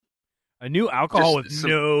A new alcohol Just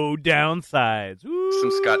with no downsides.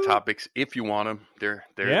 Some Scott topics, if you want them. They're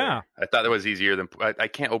Yeah. there. I thought that was easier than I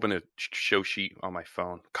can't open a show sheet on my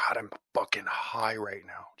phone. God, I'm fucking high right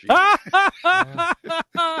now.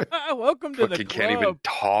 Welcome to the Fucking club. can't even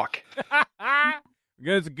talk.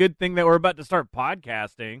 It's a good thing that we're about to start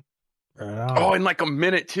podcasting. Oh, in like a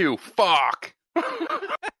minute too. Fuck. I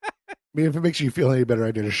mean, if it makes you feel any better,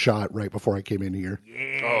 I did a shot right before I came in here.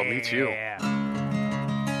 Yeah. Oh, me too.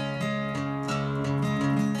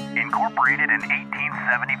 Incorporated in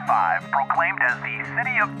 1875, proclaimed as the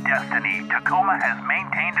City of Destiny, Tacoma has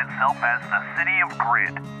maintained itself as the City of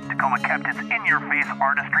Grit. Tacoma kept its in-your-face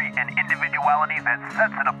artistry and individuality that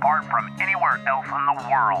sets it apart from anywhere else in the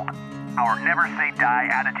world. Our never say die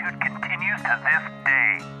attitude continues to this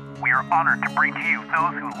day. We are honored to bring to you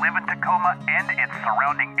those who live in Tacoma and its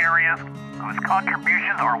surrounding areas, whose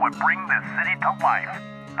contributions are what bring this city to life.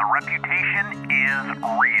 The reputation is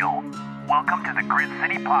real. Welcome to the Grit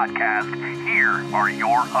City Podcast. Here are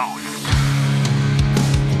your hosts.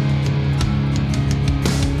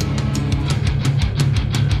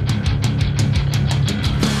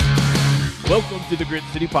 Welcome to the Grit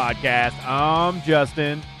City Podcast. I'm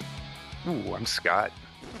Justin. Ooh, I'm Scott.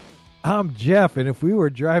 I'm Jeff, and if we were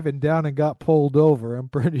driving down and got pulled over, I'm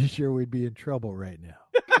pretty sure we'd be in trouble right now.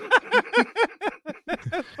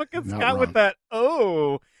 Fucking Not Scott wrong. with that.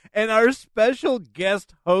 Oh, and our special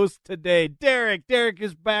guest host today, Derek. Derek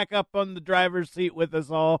is back up on the driver's seat with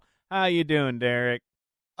us all. How you doing, Derek?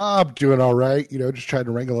 I'm doing all right. You know, just trying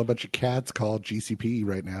to wrangle a bunch of cats called GCP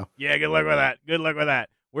right now. Yeah, good luck with that. Good luck with that.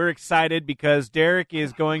 We're excited because Derek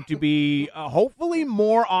is going to be hopefully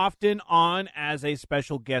more often on as a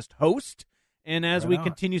special guest host. And as we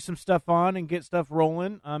continue some stuff on and get stuff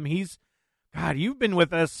rolling, God, you've been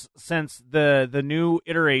with us since the new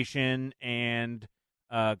iteration and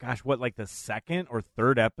the second or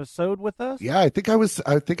third episode with us? Yeah, I think I was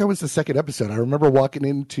the second episode. I remember walking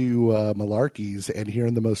into Malarkey's and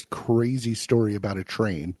hearing the most crazy story about a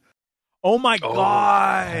train. Oh my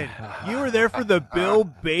God! You were there for the Bill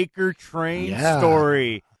Baker train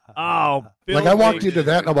story. Oh, Bill I walked Baker. into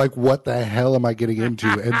that and I'm like, what the hell am I getting into?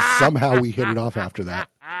 And somehow we hit it off after that.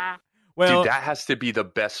 Well, Dude, that has to be the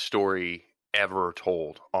best story ever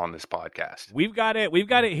told on this podcast. we've got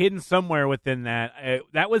it hidden somewhere within that.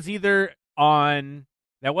 That was either on.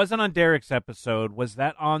 That wasn't on Derek's episode. Was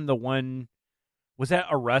that on the one? Was that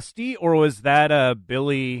a Rusty or was that a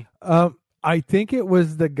Billy? I think it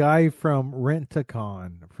was the guy from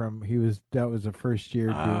Rent-A-Con. That was the first year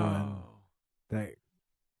doing that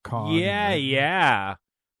con. Yeah.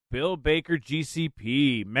 Bill Baker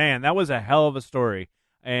GCP. Man, that was a hell of a story.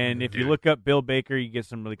 And if you look up Bill Baker, you get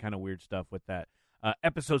some really kind of weird stuff with that.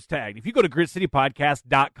 Episodes tagged. If you go to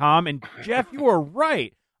gritcitypodcast.com, and Jeff, you are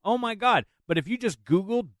right. Oh my God. But if you just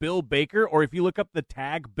Google Bill Baker, or if you look up the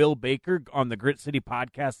tag Bill Baker on the Grit City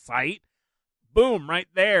Podcast site, boom, right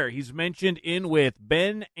there. He's mentioned in with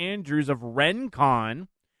Ben Andrews of RenCon.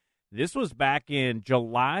 This was back in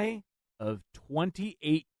July of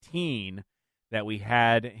 2018 that we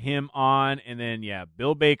had him on. And then,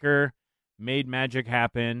 Bill Baker made magic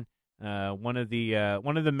happen. One of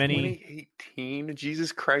the many. 2018?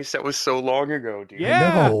 Jesus Christ, that was so long ago, dude.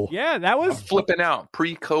 Yeah, know. yeah, that I'm was flipping out.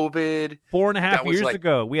 Pre-COVID. 4.5 that was years like-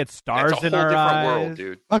 ago. We had stars That's a in whole our different eyes. world,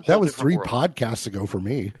 dude. Fuck, that Whole was 3 different world. podcasts ago for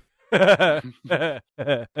me.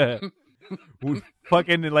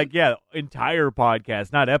 Fucking entire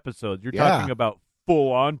podcast, not episodes. You're talking about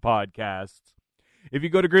full-on podcasts. If you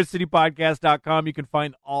go to gritcitypodcast.com, you can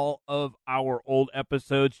find all of our old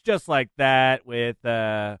episodes just like that with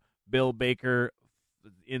Bill Baker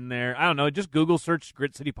in there. I don't know, just Google search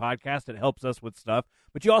Grit City Podcast. It helps us with stuff.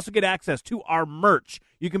 But you also get access to our merch.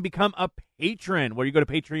 You can become a patron where you go to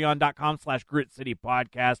patreon.com/Grit City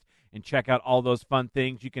Podcast and check out all those fun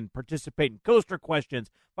things. You can participate in coaster questions,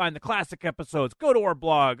 find the classic episodes, go to our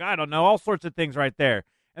blog, I don't know, all sorts of things right there.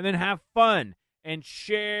 And then have fun and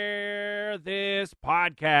share this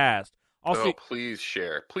podcast. Also, Please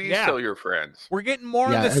share. Please Yeah. tell your friends. we're getting more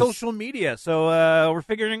Yeah, into as- social media, so we're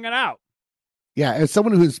figuring it out. Yeah, as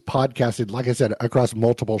someone who's podcasted, like I said, across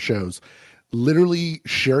multiple shows, literally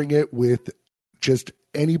sharing it with just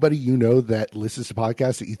anybody you know that listens to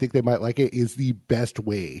podcasts that you think they might like it is the best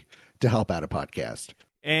way to help out a podcast.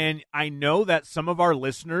 And I know that some of our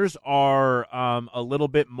listeners are a little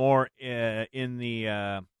bit more in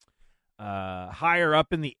the higher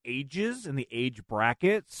up in the ages, in the age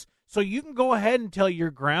brackets. So you can go ahead and tell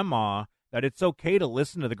your grandma that it's okay to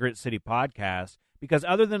listen to the Grit City Podcast because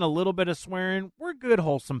other than a little bit of swearing, we're good,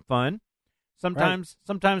 wholesome fun. Sometimes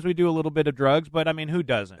we do a little bit of drugs, but I mean, who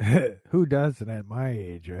doesn't? Who doesn't at my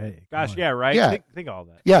age, right? Gosh, yeah, right? Yeah. Think all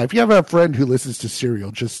that. Yeah, if you have a friend who listens to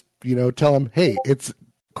Serial, just, tell him, hey, it's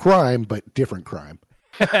crime, but different crime.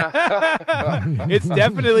 It's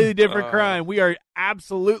definitely a different crime. We are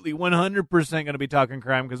absolutely 100% going to be talking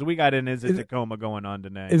crime because we got an Is It Tacoma going on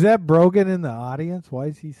tonight. Is that Brogan in the audience? Why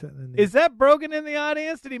is he sitting in the... Is that Brogan in the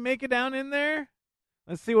audience? Did he make it down in there?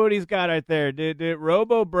 Let's see what he's got right there. Did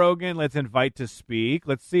Robo Brogan, let's invite to speak.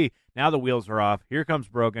 Let's see. Now the wheels are off. Here comes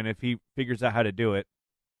Brogan if he figures out how to do it.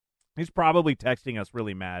 He's probably texting us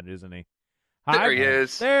really mad, isn't he? There he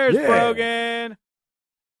is. There's Brogan.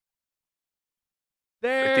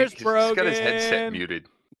 There's Brogan. He's got his headset muted.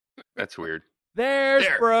 That's weird. There's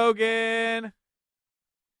Brogan.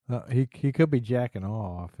 He could be jacking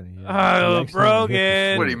off. And he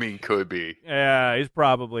Brogan. What do you mean could be? Yeah, he's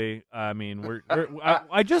probably. I mean,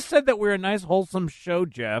 I just said that we're a nice, wholesome show,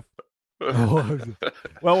 Jeff.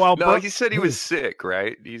 Well, he said he was sick,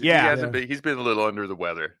 right? He hasn't been. He's been a little under the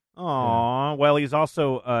weather. Aw, well, he's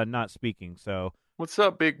also not speaking. So, what's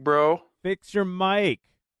up, big bro? Fix your mic.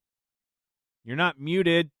 You're not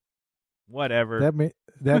muted. Whatever.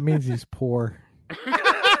 That means he's poor.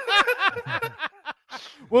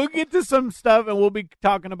 We'll get to some stuff, and we'll be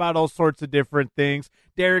talking about all sorts of different things.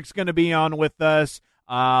 Derek's going to be on with us,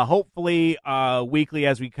 hopefully weekly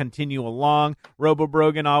as we continue along. Robo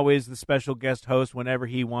Brogan, always the special guest host. Whenever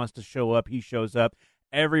he wants to show up, he shows up.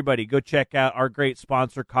 Everybody, go check out our great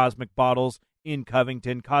sponsor, Cosmic Bottles in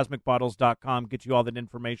Covington. CosmicBottles.com gets you all that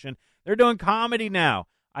information. They're doing comedy now.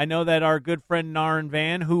 I know that our good friend Narin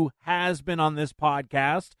Van, who has been on this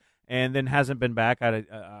podcast and then hasn't been back, I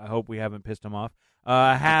hope we haven't pissed him off,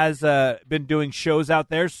 has been doing shows out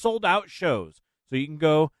there, sold out shows. So you can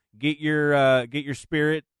go get your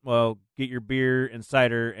spirit, get your beer and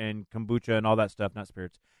cider and kombucha and all that stuff, not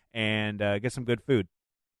spirits, and get some good food.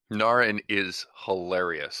 Narin is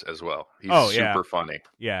hilarious as well. He's super funny.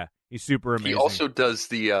 Yeah, he's super amazing. He also does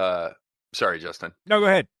the sorry, Justin. No, go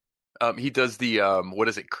ahead. He does the what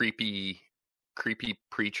is it, creepy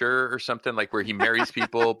preacher or something, like where he marries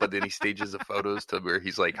people but then he stages the photos to where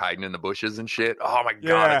he's like hiding in the bushes and shit. Oh my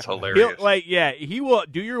god, it's hilarious. He will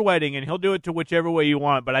do your wedding and he'll do it to whichever way you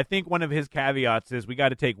want, but I think one of his caveats is we got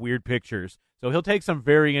to take weird pictures. So he'll take some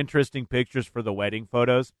very interesting pictures for the wedding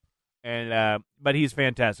photos. And but he's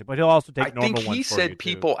fantastic. But he'll also take normal ones. I think he said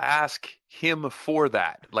people ask him for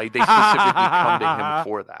that. Like they specifically come to him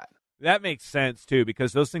for that. That makes sense too,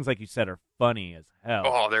 because those things, like you said, are funny as hell.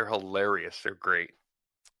 Oh, they're hilarious. They're great.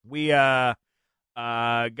 We got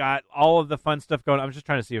all of the fun stuff going. I'm just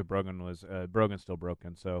trying to see if Brogan's still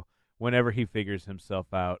broken. So whenever he figures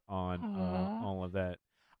himself out on all of that,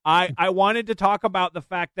 I wanted to talk about the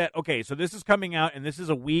fact that so this is coming out and this is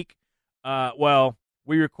a week.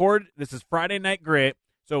 We record. This is Friday Night Grit,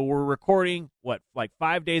 so we're recording like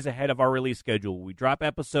 5 days ahead of our release schedule. We drop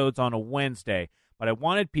episodes on a Wednesday. But I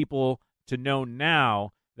wanted people to know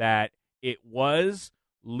now that it was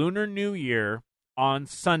Lunar New Year on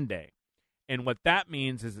Sunday. And what that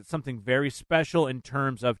means is it's something very special in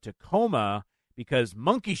terms of Tacoma because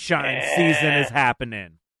Monkey Shine season is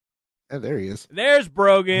happening. Oh, there he is. There's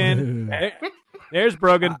Brogan. There's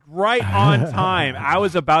Brogan right on time. I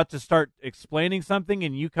was about to start explaining something,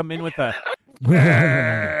 and you come in with a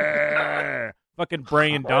fucking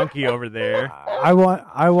braying donkey over there. I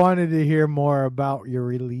wanted to hear more about your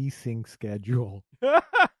releasing schedule.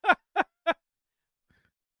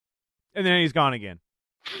 And then he's gone again.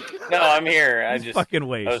 No, I'm here. I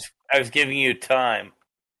was giving you time.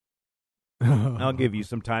 I'll give you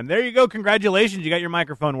some time. There you go. Congratulations. You got your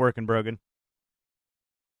microphone working, Brogan.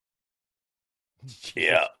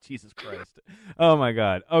 Yeah. Jesus Christ. Oh, my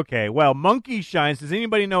God. Okay. Well, Monkey Shines. Does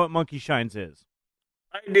anybody know what Monkey Shines is?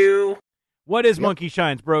 I do. What is Monkey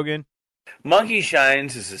Shines, Brogan? Monkey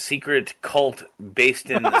Shines is a secret cult based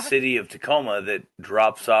in the city of Tacoma that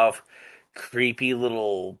drops off creepy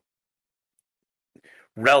little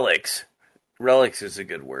relics. Relics is a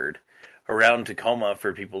good word. Around Tacoma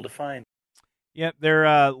for people to find. Yep,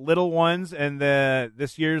 they're little ones, and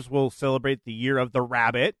this year's will celebrate the Year of the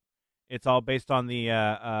Rabbit. It's all based on the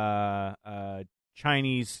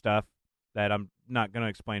Chinese stuff that I'm not going to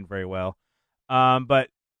explain very well. But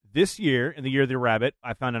this year, in the Year of the Rabbit,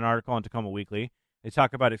 I found an article on Tacoma Weekly. They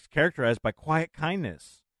talk about it's characterized by quiet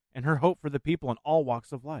kindness and her hope for the people in all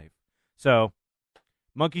walks of life. So,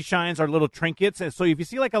 Monkey Shines are little trinkets. And so if you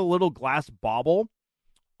see like a little glass bauble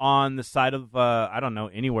on the side of, I don't know,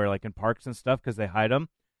 anywhere, like in parks and stuff, because they hide them,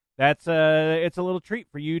 it's a little treat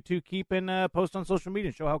for you to keep and post on social media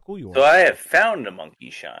and show how cool you are. So I have found a Monkey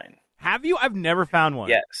Shine. Have you? I've never found one.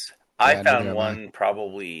 Yes. I found one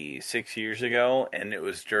probably 6 years ago, and it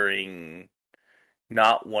was during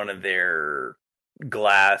not one of their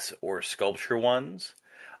glass or sculpture ones.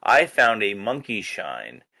 I found a monkey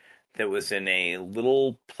shine that was in a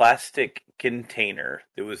little plastic container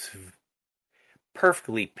that was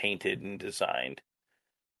perfectly painted and designed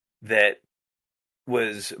that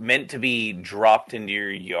was meant to be dropped into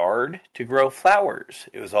your yard to grow flowers.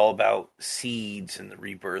 It was all about seeds and the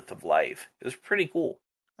rebirth of life. It was pretty cool.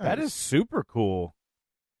 That is super cool.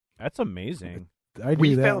 That's amazing. I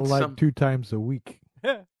do that like 2 times a week.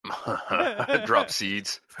 Drop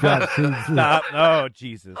seeds. Drop seeds. Stop. Oh,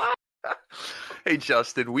 Jesus. Hey,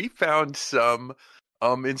 Justin, we found some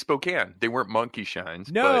in Spokane. They weren't monkey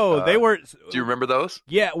shines. No, but, they were. Do you remember those?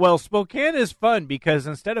 Yeah, well, Spokane is fun because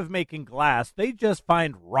instead of making glass, they just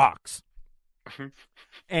find rocks.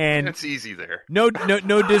 And it's easy there. No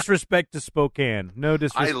disrespect to Spokane. No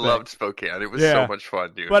disrespect. I loved Spokane. It was so much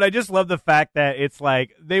fun, dude. But I just love the fact that it's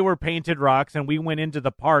like they were painted rocks, and we went into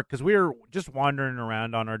the park because we were just wandering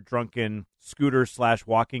around on our drunken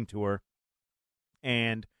scooter/walking tour,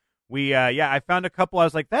 and we I found a couple. I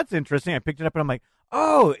was like, that's interesting. I picked it up, and I'm like,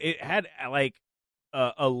 oh, it had like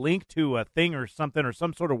a link to a thing or something or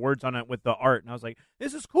some sort of words on it with the art, and I was like,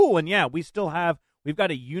 this is cool. And yeah, we've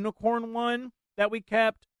got a unicorn one that we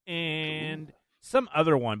kept and some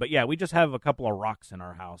other one, but yeah, we just have a couple of rocks in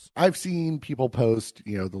our house. I've seen people post,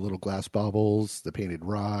 the little glass bubbles, the painted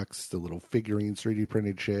rocks, the little figurines, 3D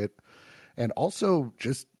printed shit, and also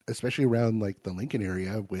just especially around like the Lincoln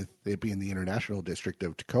area with it being the International District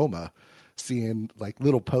of Tacoma, seeing like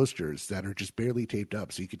little posters that are just barely taped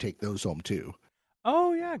up, so you could take those home too.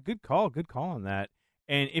 Oh yeah, good call on that.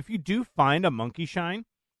 And if you do find a monkey shine,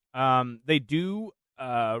 they do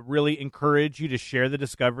really encourage you to share the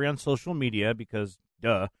discovery on social media because,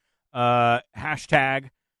 hashtag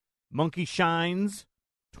Monkey Shines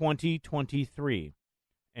 2023.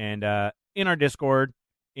 And in our Discord,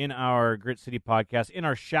 in our Grit City podcast, in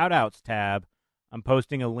our shout-outs tab, I'm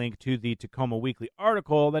posting a link to the Tacoma Weekly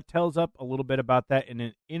article that tells up a little bit about that, and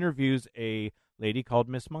it interviews a lady called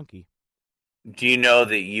Miss Monkey. Do you know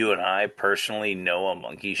that you and I personally know a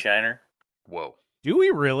monkey shiner? Whoa. Do we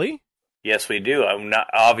really? Yes, we do. I'm not.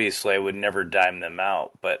 Obviously, I would never dime them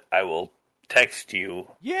out, but I will text you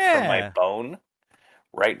from my phone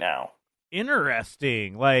right now.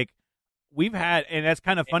 Interesting. Like, we've had, and that's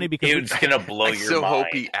kind of funny because it's going to blow your mind. I so hope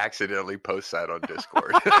he accidentally posts that on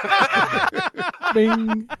Discord.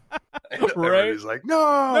 Bing. Right? He's like,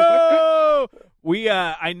 no.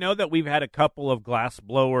 I know that we've had a couple of glass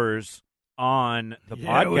blowers on the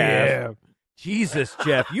podcast. Yeah. Jesus,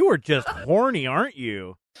 Jeff, you are just horny, aren't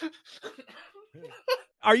you?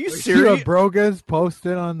 Are you serious? See what Brogan's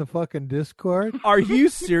posted on the fucking Discord? Are you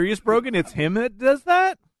serious, Brogan? It's him that does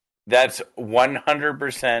that? That's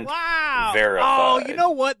 100% verified. Oh, you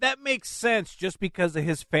know what? That makes sense just because of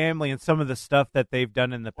his family and some of the stuff that they've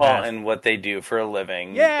done in the past. Well, and what they do for a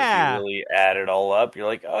living. Yeah. If you really add it all up, you're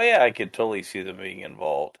like, oh, yeah, I could totally see them being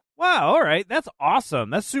involved. Wow, all right. That's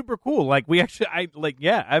awesome. That's super cool. Like,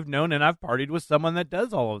 I've known and I've partied with someone that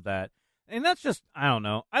does all of that. And that's just, I don't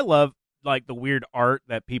know. I love, like, the weird art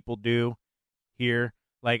that people do here.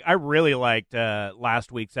 Like, I really liked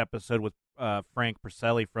last week's episode with Frank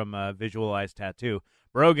Perselli from Visualized Tattoo.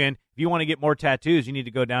 Brogan, if you want to get more tattoos, you need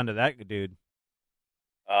to go down to that dude.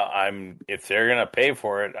 If they're gonna pay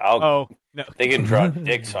for it, no. They can draw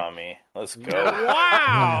dicks on me. Let's go.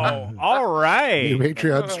 Wow. All right. Your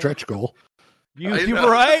Patreon stretch goal. You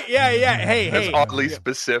right? Yeah. Hey. That's oddly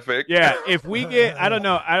specific. Yeah. If we get, I don't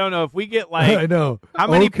know. If we get like, I know. How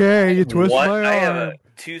many? Okay, you twist my arm. I have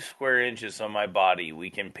 2 square inches on my body. We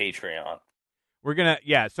can Patreon. We're gonna,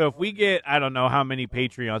 so if we get, I don't know how many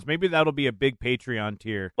Patreons, maybe that'll be a big Patreon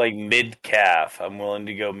tier. Like mid-calf. I'm willing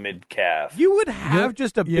to go mid-calf. You would have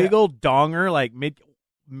just a big old donger, like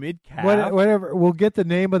mid-calf? Whatever. We'll get the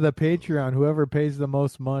name of the Patreon. Whoever pays the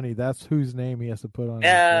most money, that's whose name he has to put on.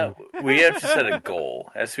 Yeah, we have to set a goal.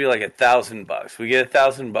 It has to be like $1,000. We get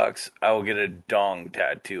 $1,000, I will get a dong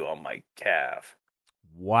tattoo on my calf.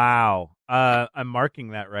 Wow. I'm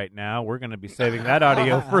marking that right now. We're going to be saving that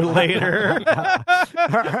audio for later.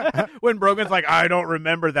 When Brogan's like, I don't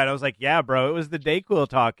remember that. I was like, yeah, bro, it was the Dayquil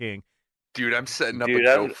talking. Dude, I'm setting up a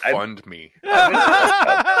GoFundMe.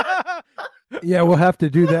 Yeah, we'll have to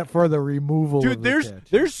do that for the removal. Dude,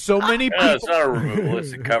 there's so many people. No, it's not a removal.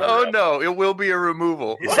 It's a cover. Oh no, it will be a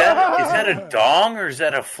removal. Is that a dong or is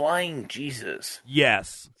that a flying Jesus?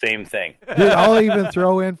 Yes, same thing. Dude, I'll even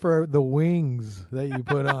throw in for the wings that you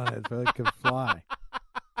put on it so it can fly.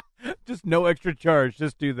 Just no extra charge.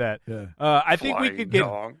 Just do that. Yeah. I think we Flying could get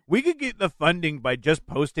dong. the funding by just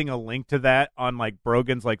posting a link to that on like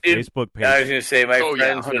Brogan's like Dude, Facebook page. I was going to say, my Oh,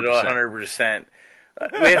 yeah, friends would 100%. 100%.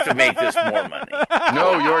 We have to make this more money.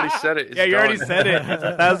 No, you already said it. It's yeah, you already done. said it. It's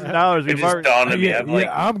 $1,000. It We've just already. dawned on me.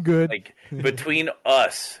 Yeah, I'm good. Like between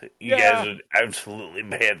us, you guys would absolutely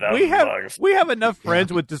pay $1,000. We have enough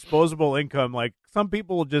friends with disposable income. Like some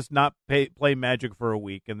people will just not play Magic for a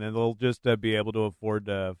week, and then they'll just be able to afford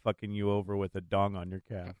fucking you over with a dong on your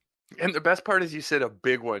calf. And the best part is you said a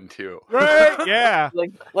big one too. Right? Yeah.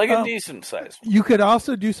 Like a decent size. You could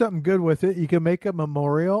also do something good with it. You could make a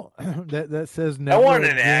memorial that says I never want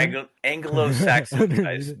an again. Anglo-Saxon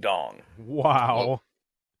sized dong. Wow.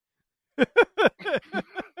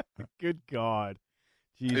 Good God.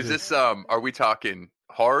 Jesus. Is this are we talking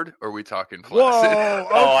hard or are we talking flaccid? Whoa.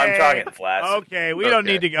 Oh, I'm okay. talking flaccid. Okay, we don't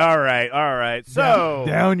need to. All right. So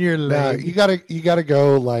down your Nah, leg. you gotta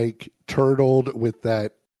go like turtled with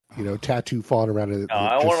that, tattoo falling around it. No,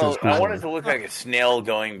 I want it to look like a snail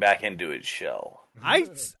going back into its shell. I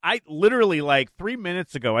literally like 3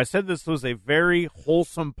 minutes ago I said this was a very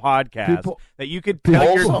wholesome podcast that you could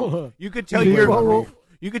tell People- you could tell people your will-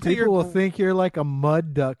 you could tell your People will think you're like a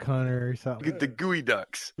mud duck hunter or something. Get the gooey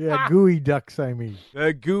ducks. Yeah, gooey ducks, I mean.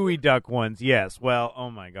 gooey duck ones. Yes. Well,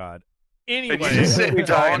 oh my God. Anyway, And you just said What are you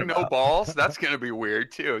talking dong, no about? balls? That's going to be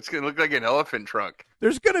weird, too. It's going to look like an elephant trunk.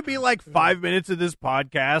 there's going to be like 5 minutes of this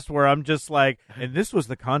podcast where I'm just like, and this was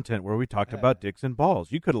the content where we talked about dicks and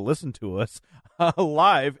balls. You could have listened to us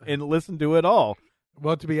live and listened to it all.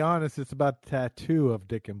 Well, to be honest, it's about the tattoo of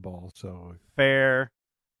dick and balls, so Fair.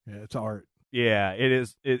 yeah, it's art. Yeah, it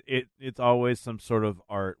is. It's always some sort of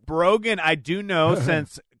art. Brogan, I do know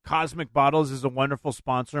since Cosmic Bottles is a wonderful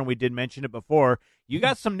sponsor, and we did mention it before. You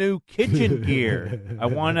got some new kitchen gear. I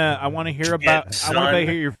wanna hear about. I want to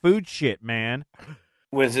hear your food shit, man.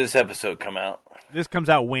 When's this episode come out? This comes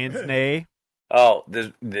out Wednesday. Oh,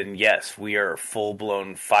 then yes, we are full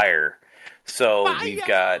blown fire. So we've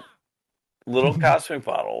got little cosmic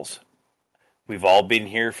bottles. We've all been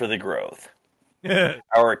here for the growth.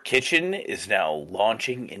 Our kitchen is now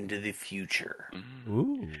launching into the future.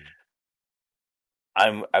 Ooh.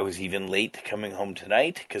 I was even late coming home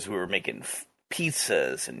tonight because we were making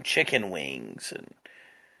pizzas and chicken wings and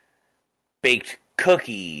baked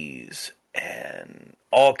cookies and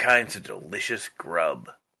all kinds of delicious grub.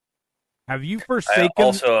 Have you I forsaken?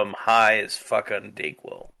 also am high as fuck on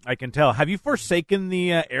Dayquil. I can tell. Have you forsaken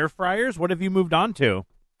the air fryers? What have you moved on to?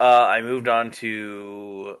 I moved on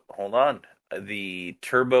to the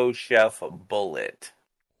Turbo Chef Bullet.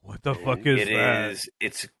 What the fuck is that?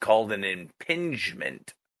 It's called an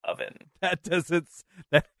impingement oven. That doesn't.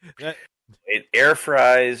 That. It air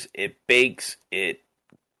fries, it bakes, it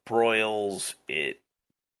broils, it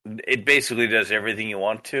basically does everything you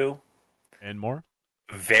want to And more.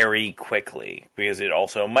 very quickly because it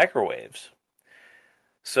also microwaves.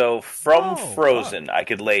 So from frozen, I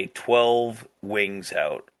could lay 12 wings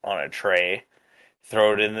out on a tray,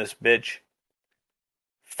 throw it in this bitch.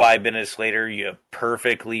 5 minutes later, you have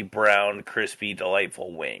perfectly brown, crispy,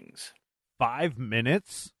 delightful wings. 5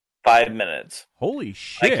 minutes. 5 minutes. Holy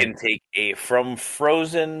shit! I can take a from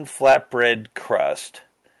frozen flatbread crust,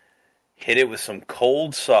 hit it with some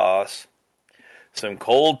cold sauce, some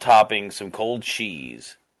cold toppings, some cold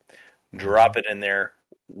cheese, drop it in there.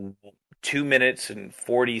 2 minutes and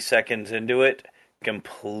 40 seconds into it,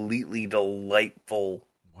 completely delightful,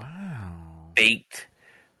 baked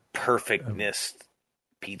perfectness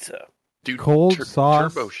pizza. Dude, Cold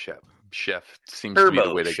sauce. Turbo Chef seems to be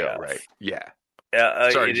the way to Chef. go, right? Yeah.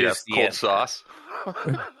 Sorry, Jeff. Cold sauce.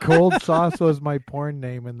 Cold sauce was my porn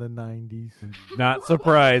name in the 90s. Not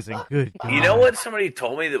surprising. Good. God. You know what somebody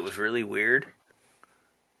told me that was really weird?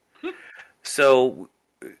 So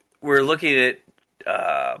we're looking at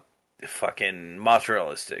fucking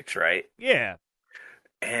mozzarella sticks, right? Yeah.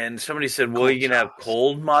 And somebody said, well, you can have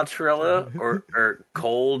cold mozzarella or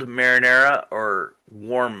cold marinara or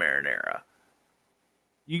warm marinara.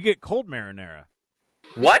 You get cold marinara.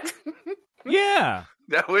 What? Yeah.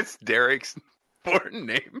 That was Derek's porn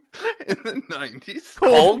name in the 90s.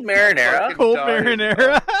 Cold marinara? Cold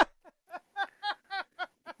marinara.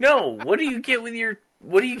 No, what do you get with your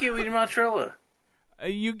mozzarella?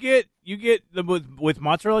 You get the with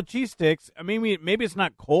mozzarella cheese sticks. I mean, maybe it's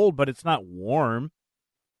not cold, but it's not warm.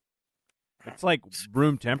 It's like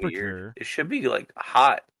room temperature. Weird. It should be like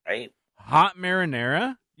hot, right? Hot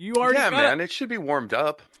marinara? You already got man, it should be warmed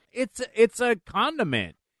up. It's a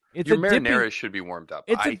condiment. It's Your a marinara dipping, should be warmed up.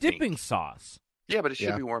 It's I a dipping think. sauce. Yeah, but it should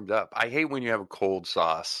Yeah. be warmed up. I hate when you have a cold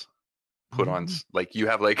sauce put on, like you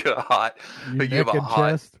have like a hot, Your like you have neck a and hot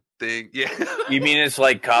chest. thing. Yeah. You mean it's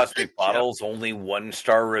like Cosmic Bottle's only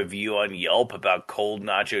 1-star review on Yelp about cold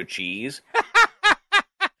nacho cheese?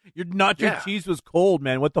 Your nacho cheese was cold,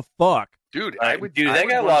 man. What the fuck? Dude, That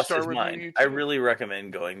guy lost his mind. I really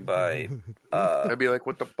recommend going by. I'd be like,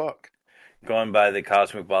 what the fuck? Going by the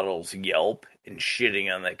Cosmic Bottles Yelp and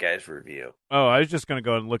shitting on that guy's review. Oh, I was just gonna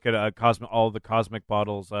go and look at all the Cosmic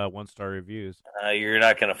Bottles 1-star reviews. You're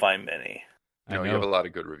not gonna find many. No, you have a lot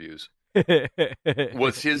of good reviews.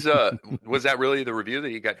 Was his was that really the review that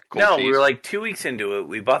you got cold No, cheese? we were like 2 weeks into it.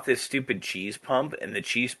 We bought this stupid cheese pump, and the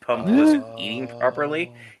cheese pump wasn't eating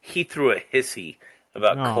properly. He threw a hissy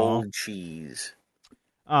about cold cheese.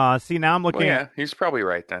 See, now I'm looking at... he's probably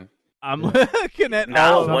right then. I'm looking at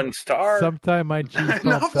not 1 star. Sometime my cheese pump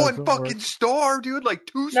not one fucking work. star, dude. Like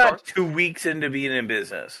 2 stars. Not 2 weeks into being in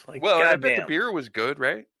business. Like, well, I bet goddamn. the beer was good,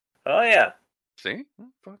 right? Oh yeah. See?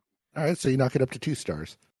 Fuck. All right, so you knock it up to 2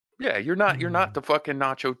 stars. Yeah, you're not the fucking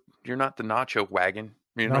nacho. You're not the nacho wagon.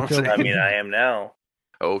 You know what I'm saying? I mean, I am now.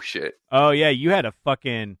 Oh shit. Oh yeah, you had a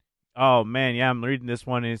fucking... Oh man, yeah, I'm reading this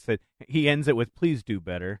one and it said he ends it with "Please do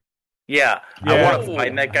better." Yeah. I want to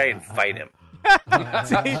find that guy and fight him.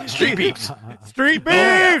 Street beefs. Street beefs.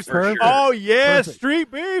 Yeah, for sure. Oh yeah, Perfect.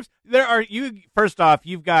 street beefs. There are you. First off,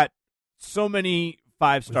 you've got so many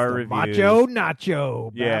 5-star reviews. Macho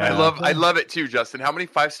nacho. Yeah. I love it too, Justin. How many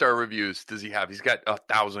 5-star reviews does he have? He's got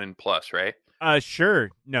 1,000 plus, right? Sure.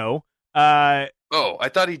 No. Oh, I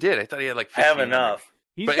thought he did. I thought he had like 15. I have enough.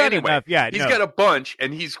 He's But got anyway, enough. Yeah, he's got a bunch,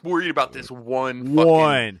 and he's worried about this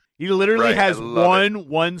one. He literally Right, has I love it.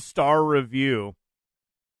 1-star review.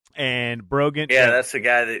 And Brogan. Yeah, that's the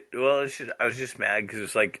guy that. Well, I was just mad because it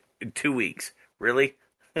was like 2 weeks. Really?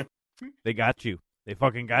 They got you. They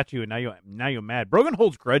fucking got you, and now you're mad. Brogan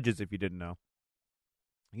holds grudges. If you didn't know,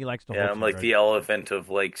 he likes to. Yeah, hold I'm some like the elephant of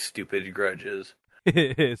like stupid grudges.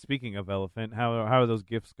 grudges. Speaking of elephant, how are those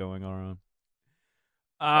gifts going around?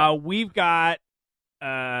 We've got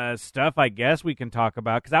stuff I guess we can talk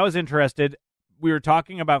about because I was interested. We were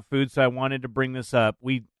talking about food, so I wanted to bring this up.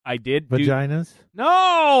 I did Vaginas?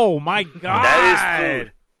 No, my God, That is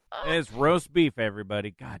food. It's roast beef,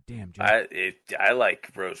 everybody. God damn, Jim. I like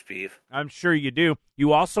roast beef. I'm sure you do.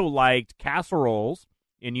 You also liked casseroles,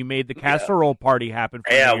 and you made the casserole party happen.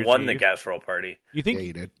 For Yeah, New Year's won the Eve. casserole party. You think? Yeah,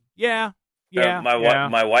 you did. Yeah.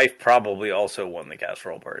 My wife probably also won the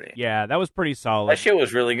casserole party. Yeah, that was pretty solid. That shit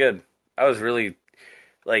was really good. I was really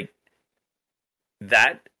like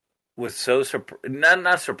that was so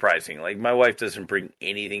not surprising. Like my wife doesn't bring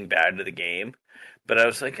anything bad to the game, but I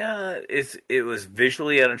was like, it was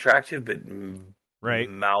visually unattractive, but Right.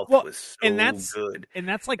 mouth Well, was so and that's good. And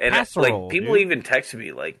that's like And casserole. like people dude. even texted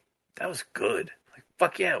me like that was good. Like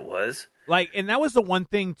fuck yeah, it was. Like, and that was the one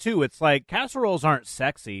thing too. It's like casseroles aren't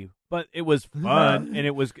sexy, but it was fun and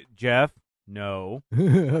it was Jeff. No, I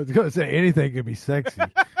was gonna say anything can be sexy.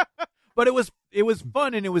 but it was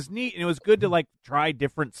fun and it was neat and it was good to like try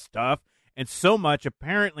different stuff. And so much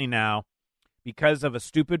apparently now, because of a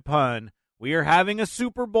stupid pun, we are having a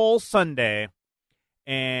Super Bowl Sunday,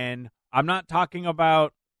 and I'm not talking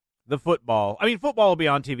about the football. I mean, football will be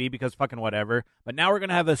on TV because fucking whatever. But now we're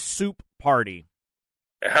gonna have a soup party.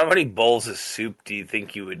 How many bowls of soup do you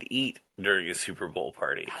think you would eat during a Super Bowl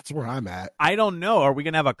party? That's where I'm at. I don't know. Are we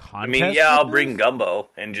gonna have a contest? I mean, yeah, I'll with bring this? gumbo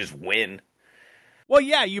and just win. Well,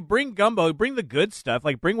 yeah, you bring gumbo, bring the good stuff,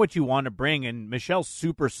 like bring what you want to bring. And Michelle's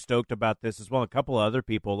super stoked about this as well. A couple of other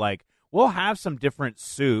people, like we'll have some different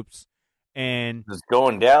soups, and It's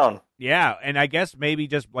going down. yeah, and I guess maybe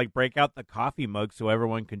just like break out the coffee mug so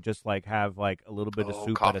everyone can just like have like a little bit of soup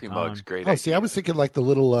at a Coffee time. mugs, great. Oh, see, I was thinking like the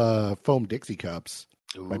little foam Dixie cups.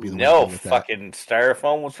 Might be the way to No go with that. fucking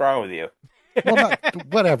styrofoam. What's wrong with you? Well, not,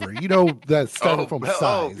 whatever. You know that styrofoam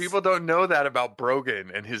size. people don't know that about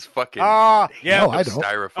Brogan and his fucking Yeah. No, I don't.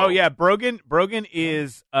 styrofoam. Oh yeah, Brogan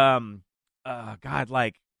is God,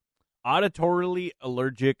 like auditorily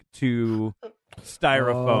allergic to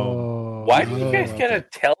styrofoam. Oh, Why do you guys okay. gotta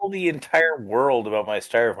tell the entire world about my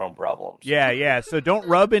styrofoam problems? Yeah. So don't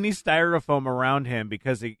rub any styrofoam around him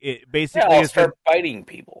because it Yeah, basically I'll is start fighting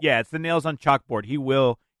people. it's the nails on chalkboard.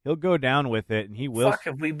 He'll go down with it, and he will. Fuck,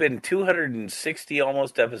 have we been 260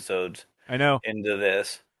 almost episodes I know, into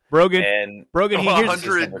this? Brogan. And Brogan, he hears.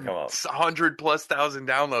 100 plus thousand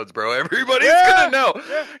downloads, bro. Everybody's Yeah. gonna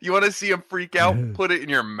know. You want to see him freak out? Put it in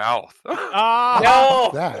your mouth. no!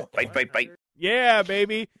 that. Bite. Yeah,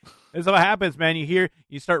 baby. This is what happens, man. You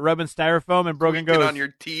start rubbing styrofoam, and Brogan Freak it goes on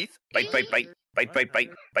your teeth. Bite.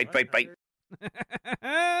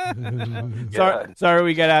 Sorry,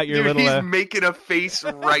 we got out your Dude, little. he's making a face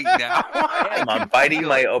right now. I'm biting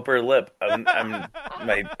my upper lip.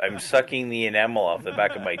 I'm sucking the enamel off the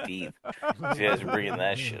back of my teeth. So you guys are bringing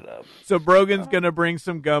that shit up. So Brogan's gonna bring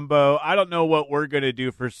some gumbo. I don't know what we're gonna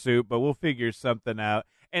do for soup, but we'll figure something out.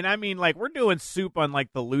 And I mean, like, we're doing soup on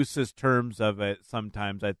like the loosest terms of it.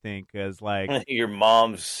 Sometimes I think as like Your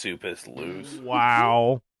mom's soup is loose.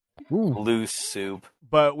 wow. Loose soup.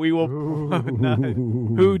 But we will.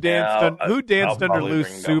 Who danced under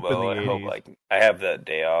loose soup in the 80s? I have that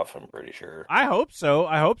day off. I'm pretty sure. I hope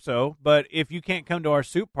so. But if you can't come to our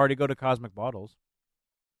soup party, go to Cosmic Bottles.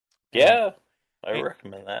 Yeah, I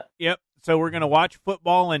recommend that. Yep. So we're gonna watch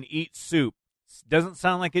football and eat soup. Doesn't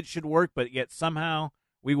sound like it should work, but yet somehow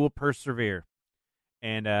we will persevere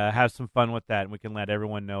and have some fun with that, and we can let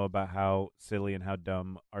everyone know about how silly and how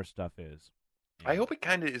dumb our stuff is. I hope it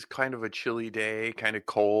is kind of a chilly day, kind of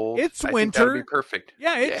cold. It's I winter. think that would be perfect.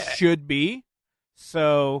 Yeah, it should be.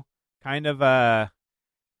 So kind of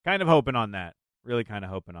hoping on that. Really kind of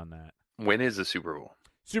hoping on that. When is the Super Bowl?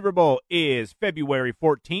 Super Bowl is February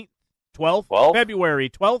 14th, 12th, February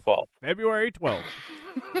 12th, 12th. February 12th.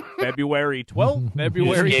 February 12th, February 12th.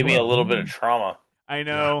 You just gave me a little bit of trauma. I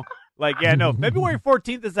know. February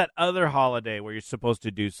 14th is that other holiday where you're supposed to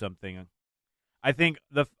do something. I think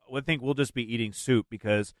we'll just be eating soup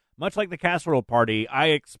because much like the casserole party, I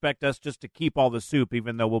expect us just to keep all the soup,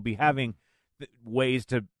 even though we'll be having ways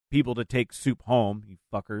to people to take soup home. You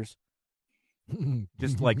fuckers,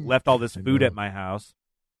 just like left all this food at my house.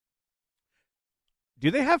 Do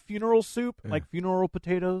they have funeral soup, like funeral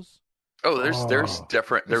potatoes? Oh, there's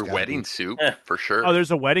different. There's wedding soup for sure. Oh,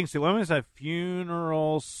 there's a wedding soup. Let me say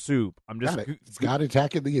funeral soup. It's got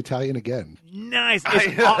attacking the Italian again. Nice.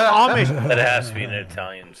 It's Amish. That has to be an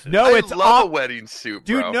Italian soup. No, I love a wedding soup,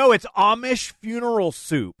 dude. Bro. No, it's Amish funeral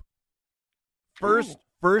soup. First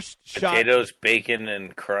shot. Potatoes, bacon,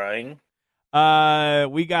 and crying.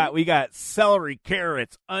 We got celery,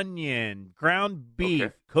 carrots, onion, ground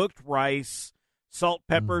beef, cooked rice, salt,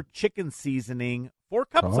 pepper, chicken seasoning, 4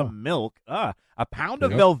 cups of milk, a pound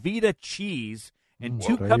of Velveeta cheese, and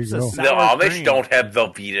 2 cups of sour The Amish cream. don't have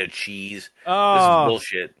Velveeta cheese. Oh, this is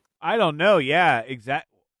bullshit. I don't know. Yeah,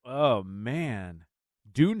 exactly. Oh man,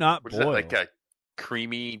 do not boil. Is that like a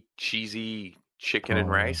creamy, cheesy chicken and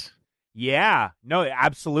rice? Yeah, no,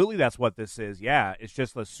 absolutely. That's what this is. Yeah, it's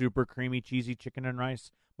just a super creamy, cheesy chicken and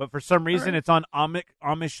rice. But for some reason, it's on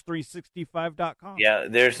Amish365.com. Yeah,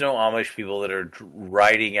 there's no Amish people that are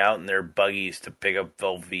riding out in their buggies to pick up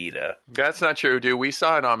Velveeta. That's not true, dude. We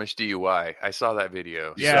saw an Amish DUI. I saw that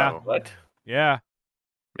video. Yeah. So. What? Yeah.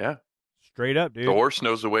 Yeah. Straight up, dude. The horse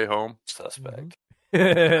knows the way home. Suspect.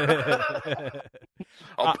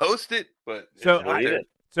 I'll post it, but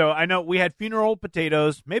so I know we had funeral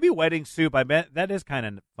potatoes, maybe wedding soup. I bet that is kind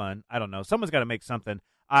of fun. I don't know. Someone's got to make something.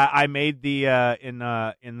 I made the in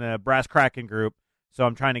the Brass Kraken group, so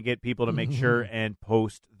I'm trying to get people to make sure and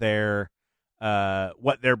post their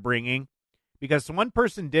what they're bringing, because one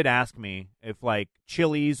person did ask me if like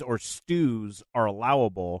chilies or stews are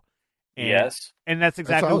allowable. And, yes, and that's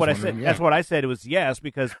exactly what I said. Yeah. That's what I said. It was yes,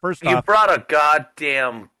 because first off, you brought a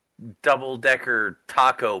goddamn double-decker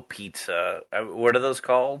taco pizza. What are those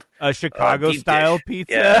called? A Chicago-style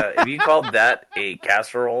pizza? Yeah, if you called that a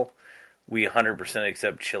casserole, we 100%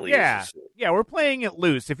 accept chili. Yeah, we're playing it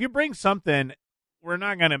loose. If you bring something, we're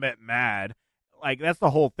not going to get mad. Like, that's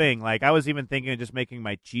the whole thing. Like, I was even thinking of just making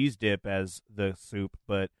my cheese dip as the soup,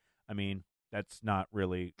 but, I mean, that's not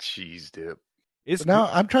really... Cheese dip. Now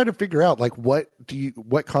I'm trying to figure out like what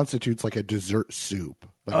constitutes like a dessert soup?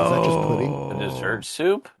 Like, is that just pudding? A dessert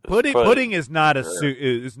soup? Pudding is not a soup.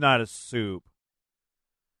 Is not a soup.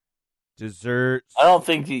 Dessert. I don't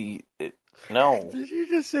think no. Did you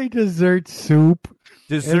just say dessert soup?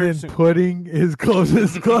 Dessert and then pudding is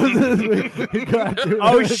closest we got to.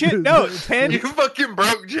 Oh shit! No, 10. You fucking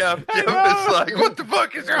broke Jeff. Jeff is like, what the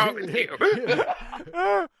fuck is wrong with you?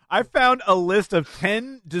 I found a list of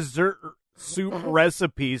 10 dessert soup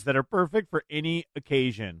recipes that are perfect for any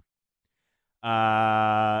occasion.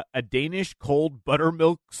 A Danish cold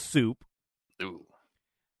buttermilk soup. Ooh.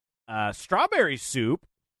 Strawberry soup.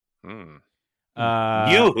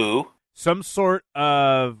 Yoo-hoo. Some sort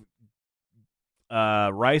of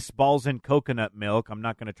rice balls and coconut milk. I'm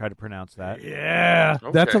not going to try to pronounce that. Yeah,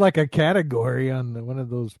 okay. That's like a category on one of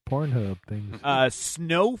those Pornhub things.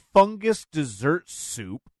 Snow fungus dessert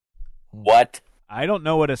soup. What? I don't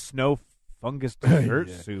know what a snow fungus dessert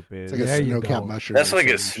soup is. It's like a snow-capped mushroom. That's like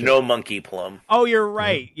a snow monkey plum. Oh, you're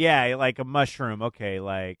right. Yeah, like a mushroom. Okay,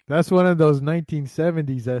 like that's one of those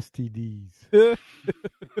 1970s STDs.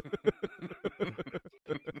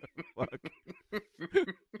 Fuck.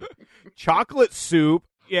 chocolate soup.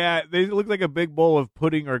 Yeah, they look like a big bowl of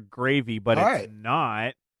pudding or gravy, but All it's right.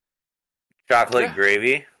 not. Chocolate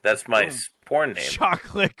gravy. That's my porn name.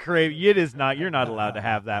 Chocolate gravy. It is not. You're not allowed to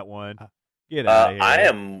have that one. Get out of here. I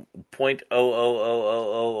am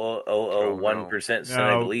 0.0000001%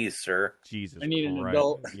 Senegalese, sir. Jesus I need Christ. an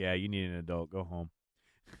adult. Yeah, you need an adult. Go home.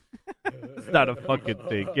 It's not a fucking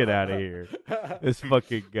thing. Get out of here. This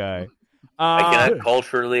fucking guy. I cannot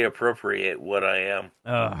culturally appropriate what I am.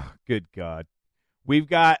 Oh, good God. We've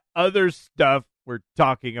got other stuff we're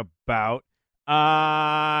talking about.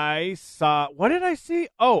 I saw, what did I see?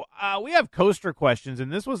 Oh, we have coaster questions,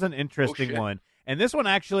 and this was an interesting one. And this one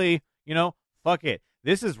actually, fuck it.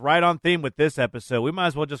 This is right on theme with this episode. We might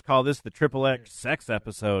as well just call this the Triple X sex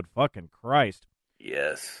episode. Fucking Christ.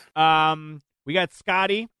 Yes. We got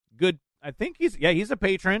Scotty. Good. I think he's a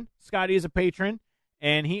patron. Scotty is a patron.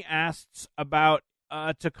 And he asks about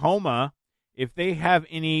Tacoma, if they have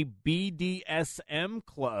any BDSM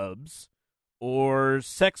clubs or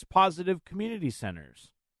sex-positive community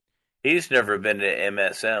centers. He's never been to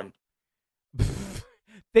MSM.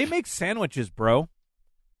 They make sandwiches, bro.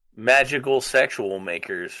 Magical sexual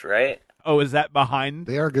makers, right? Oh, is that behind?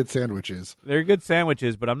 They are good sandwiches. They're good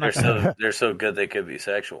sandwiches, but I'm not. They're so good they could be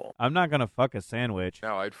sexual. I'm not gonna fuck a sandwich.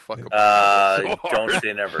 No, I'd fuck a don't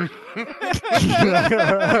say never.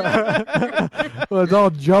 Let's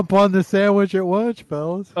all jump on the sandwich at once,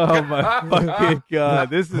 fellas. Oh my fucking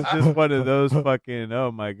God. This is just one of those fucking,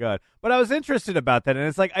 oh my God. But I was interested about that, and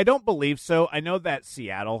it's like, I don't believe so. I know that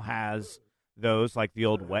Seattle has those, like the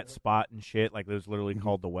old wet spot and shit, like those literally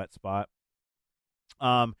called the wet spot.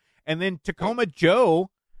 And then Tacoma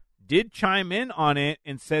Joe did chime in on it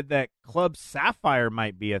and said that Club Sapphire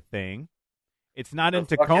might be a thing. It's not in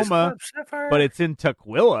Tacoma, but it's in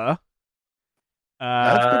Tukwila.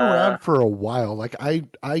 That's been around for a while. Like I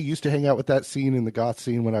used to hang out with that scene in the goth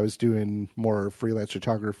scene when I was doing more freelance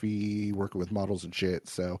photography, working with models and shit.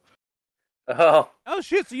 So, oh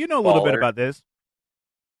shit! So you know a little bit about this.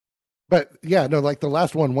 But yeah, no, like the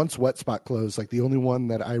last one, once Wet Spot closed, like the only one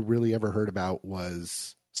that I really ever heard about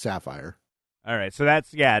was Sapphire. All right, so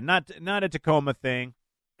that's not a Tacoma thing.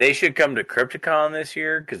 They should come to Crypticon this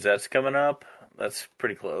year because that's coming up. That's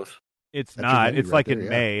pretty close. It's not. It's like in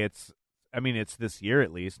May. It's this year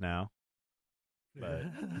at least now. But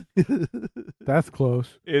that's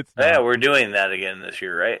close. It's yeah, we're doing that again this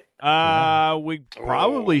year, right? We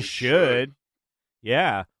probably should.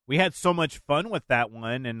 Yeah, we had so much fun with that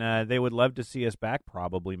one, and they would love to see us back.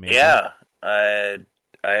 Probably, maybe. Yeah, I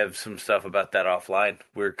have some stuff about that offline.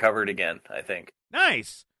 We're covered again, I think.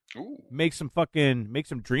 Nice. Ooh. Make some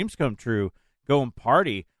dreams come true. Go and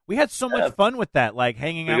party. We had so much fun with that, like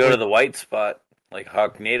hanging out. We go to the white spot, like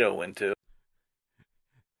Hawknado went to.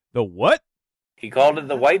 The what? He called it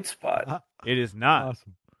the white spot. It is not.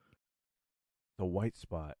 Awesome. The white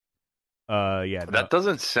spot. Yeah. That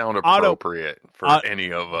doesn't sound appropriate for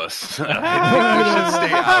any of us. I think we should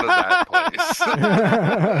stay out of that place.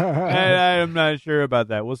 I'm not sure about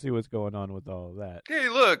that. We'll see what's going on with all of that. Hey,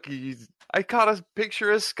 look. I caught a picture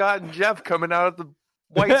of Scott and Jeff coming out of the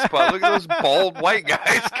white spot. Look at those bald white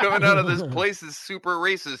guys coming out of this place is super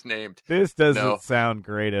racist named. This doesn't sound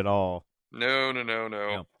great at all. No.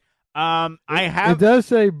 It does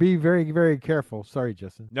say be very, very careful. Sorry,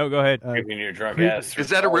 Justin. No, go ahead. Creeping your drunk ass. Is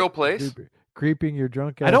that a real place? Creeping your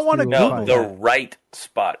drunk ass. I don't want to go. The right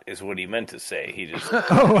spot is what he meant to say. He just.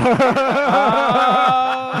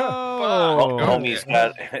 Homie's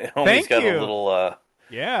got a little.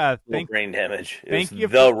 Little brain damage. Thank you.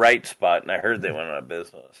 The right spot, and I heard they went out of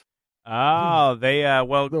business. Oh, they the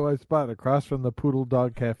white spot across from the Poodle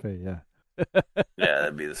Dog Cafe. Yeah. Yeah,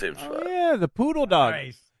 that'd be the same spot. Oh, yeah, the Poodle Dog.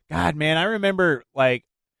 Nice. God, man, I remember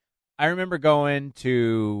going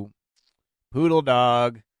to Poodle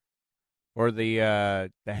Dog for the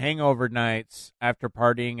hangover nights after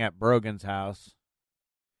partying at Brogan's house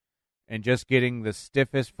and just getting the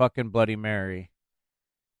stiffest fucking Bloody Mary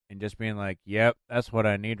and just being like, yep, that's what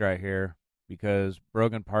I need right here because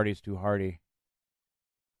Brogan party's too hardy.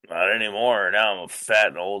 Not anymore. Now I'm fat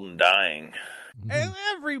and old and dying. And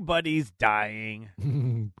everybody's dying.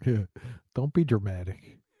 Yeah. Don't be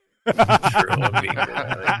dramatic.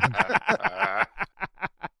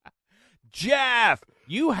 Jeff,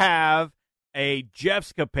 you have a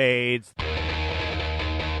Jeffscapades.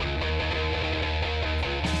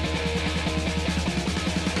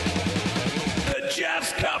 The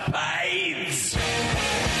Jeffscapades.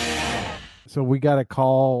 So we got a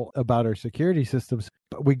call about our security systems.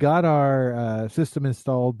 We got our system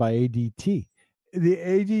installed by ADT. The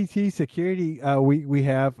ADT security we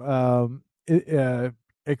have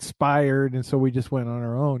expired, and so we just went on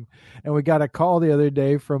our own. And we got a call the other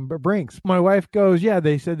day from Brinks. My wife goes, yeah,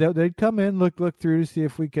 they said that they'd come in, look through to see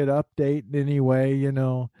if we could update in any way,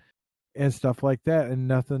 and stuff like that, and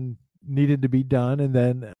nothing needed to be done. And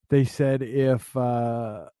then they said if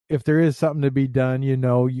there is something to be done,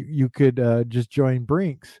 you could just join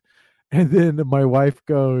Brinks. And then my wife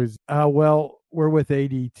goes, well, we're with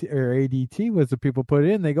ADT, or ADT was the people put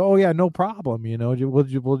in. They go, oh yeah, no problem.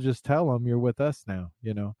 We'll just tell them you're with us now.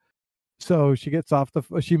 So she gets off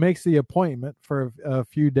she makes the appointment for a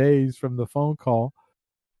few days from the phone call.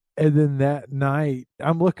 And then that night,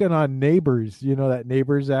 I'm looking on Neighbors, that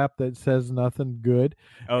Neighbors app that says nothing good.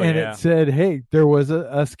 Oh, and yeah. It said, hey, there was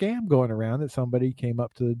a scam going around that somebody came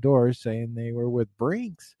up to the door saying they were with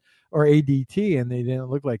Brinks or ADT, and they didn't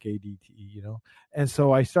look like ADT, And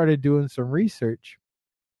so I started doing some research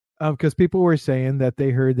because people were saying that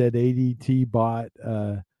they heard that ADT bought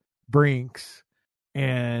Brinks,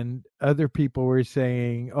 and other people were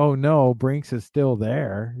saying, oh, no, Brinks is still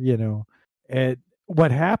there, And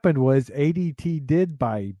what happened was ADT did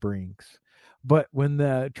buy Brinks, but when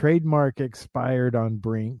the trademark expired on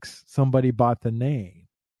Brinks, somebody bought the name.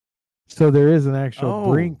 So there is an actual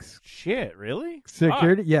Brinks shit, really?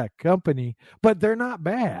 security, company, but they're not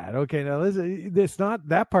bad. Okay, now listen, it's not,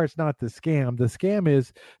 that part's not the scam. The scam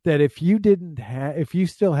is that if you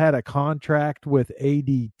still had a contract with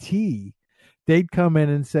ADT, they'd come in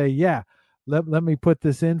and say, yeah, let me put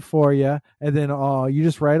this in for you, and then you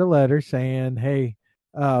just write a letter saying, hey,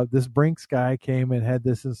 this Brinks guy came and had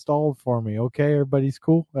this installed for me. Okay, everybody's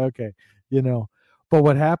cool. Okay, but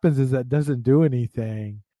what happens is that doesn't do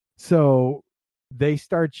anything. So they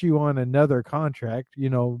start you on another contract,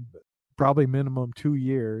 probably minimum 2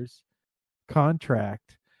 years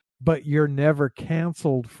contract, but you're never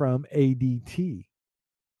canceled from ADT.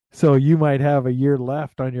 So you might have a year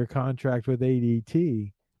left on your contract with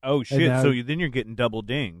ADT. Oh shit! Now, so then you're getting double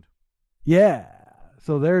dinged. Yeah.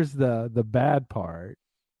 So there's the bad part.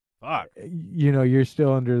 Fuck. You're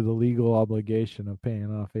still under the legal obligation of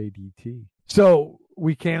paying off ADT. So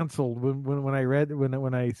we canceled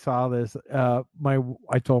when I saw this.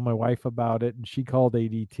 I told my wife about it, and she called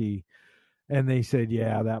ADT, and they said,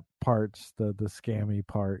 yeah, that part's the scammy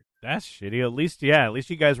part. That's shitty. At least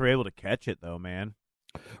you guys were able to catch it though, man.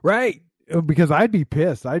 Right. Because I'd be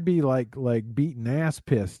pissed. I'd be like beaten ass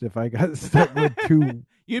pissed if I got stuck with two.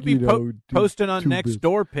 You'd be posting on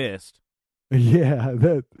Nextdoor pissed. Yeah,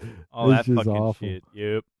 that fucking awful. shit.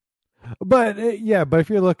 Yep. But but if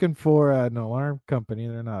you're looking for an alarm company,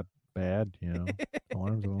 they're not bad.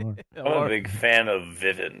 Alarms. I'm a big fan of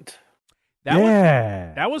Vivint.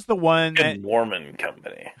 That was the one. Good Mormon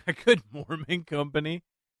company. A good Mormon company.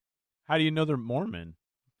 How do you know they're Mormon?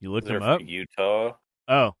 You looked them up. From Utah.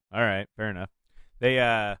 Oh, all right, fair enough. They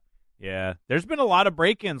there's been a lot of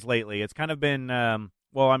break-ins lately. It's kind of been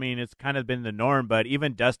it's kind of been the norm, but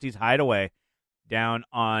even Dusty's Hideaway down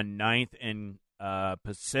on 9th and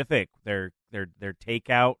Pacific, their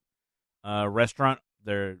takeout restaurant,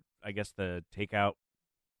 I guess the takeout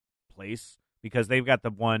place, because they've got the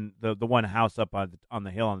one house up on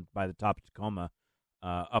the hill by the top of Tacoma,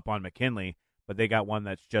 up on McKinley, but they got one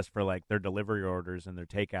that's just for like their delivery orders and their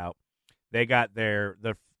takeout. They got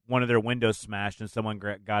one of their windows smashed, and someone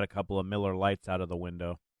got a couple of Miller Lights out of the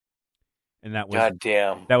window, and that was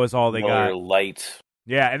goddamn. That was all they got. Miller Lights.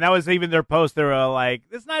 Yeah, and that was even their post. They were like,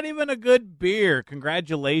 "It's not even a good beer.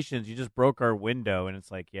 Congratulations, you just broke our window." And it's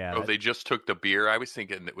like, yeah. Oh, they just took the beer. I was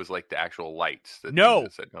thinking it was like the actual lights. No.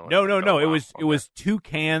 No. It was 2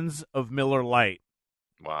 cans of Miller Lite.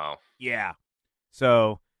 Wow. Yeah.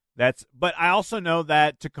 So but I also know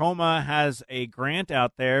that Tacoma has a grant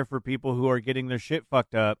out there for people who are getting their shit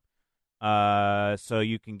fucked up. So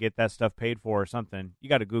you can get that stuff paid for or something. You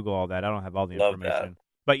got to Google all that. I don't have all the information.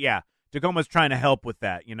 But yeah, Tacoma's trying to help with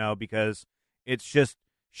that, because it's just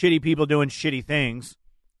shitty people doing shitty things.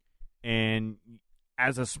 And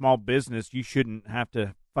as a small business, you shouldn't have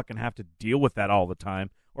to deal with that all the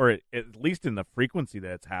time, or at least in the frequency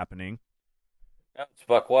that it's happening. It's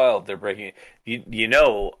buck wild. They're breaking.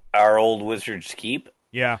 Our old Wizard's Keep.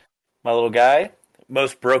 Yeah, my little guy.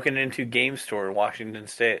 Most broken into game store in Washington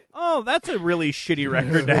State. Oh, that's a really shitty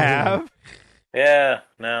record to have. Yeah,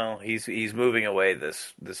 no, he's moving away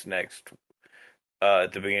this next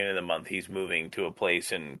at the beginning of the month. He's moving to a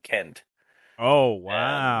place in Kent. Oh,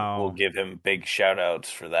 wow. And we'll give him big shout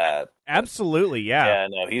outs for that. Absolutely, yeah. Yeah,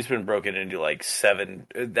 no, he's been broken into like 7.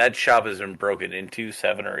 That shop has been broken into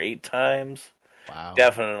 7 or 8 times. Wow.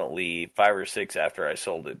 Definitely 5 or 6 after I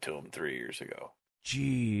sold it to him 3 years ago.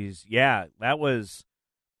 Jeez. Yeah, that was,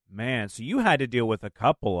 man. So you had to deal with a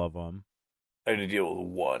couple of them. I had to deal with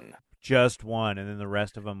one. just one, and then the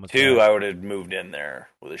rest of them was Two, I would have moved in there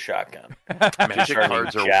with a shotgun. Magic started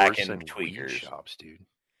cards are jacking worse than weed tweakers. shops, dude.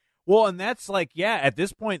 Well, and that's like, yeah, at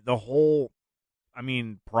this point, the whole,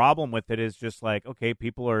 problem with it is just like, okay,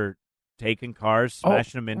 people are taking cars,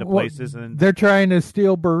 smashing them into places, and they're trying to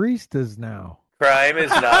steal baristas now. Crime is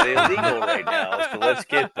not illegal right now, so let's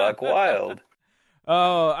get buck wild.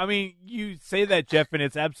 Oh, you say that, Jeff, and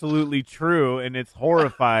it's absolutely true, and it's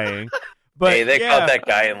horrifying. But hey, they caught that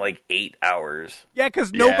guy in like 8 hours. Yeah,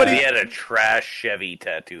 because nobody... He had a trash Chevy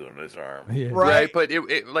tattoo on his arm. Yeah. Right, but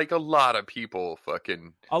it like a lot of people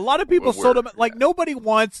fucking... A lot of people sold them... Like, nobody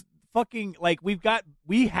wants fucking... Like, we have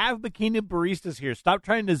bikini baristas here. Stop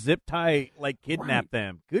trying to zip tie, like, kidnap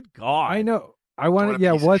them. Good God. I know. I want to...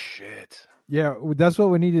 Yeah, what... Shit. Yeah, that's what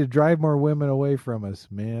we need to drive more women away from us,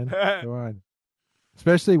 man. Go on.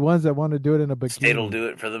 Especially ones that want to do it in a bikini. State'll do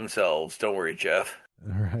it for themselves. Don't worry, Jeff.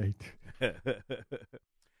 All right.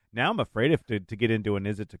 Now I'm afraid to get into an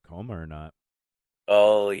is it Tacoma or not.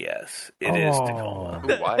 Oh, yes. It is Tacoma.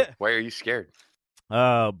 Ooh, why? Why are you scared?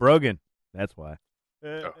 Brogan. That's why.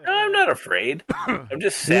 No, I'm not afraid. I'm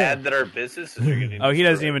just sad that our businesses are getting he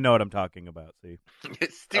doesn't even know what I'm talking about. See,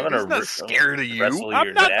 Dude, he's not scared of you.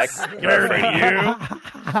 I'm not scared of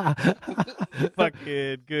you.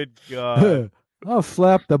 Fucking good God. I'll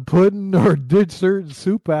slap the pudding or certain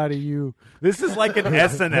soup out of you. This is like an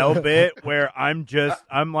SNL bit where I'm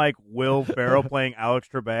like Will Ferrell playing Alex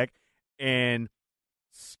Trebek, and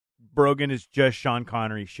Brogan is just Sean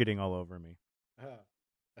Connery shitting all over me.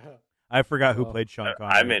 I forgot who played Sean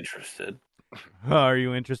Connery. I'm interested. Are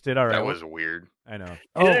you interested? All right. That was weird. I know.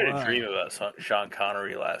 I had a dream about Sean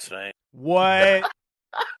Connery last night. What?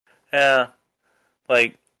 Yeah.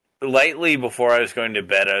 Like, lightly before I was going to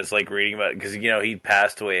bed, I was like reading about, because he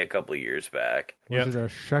passed away a couple of years back. Was it a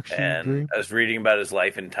shucksy dream? I was reading about his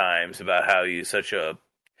life and times, about how he's such a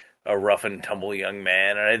rough and tumble young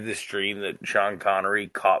man. And I had this dream that Sean Connery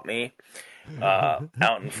caught me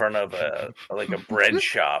out in front of a bread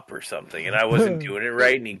shop or something, and I wasn't doing it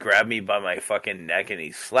right, and he grabbed me by my fucking neck and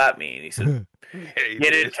he slapped me and he said,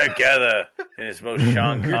 "Get it together," in his most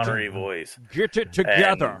Sean Connery voice. Get it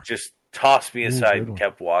together. And just tossed me aside and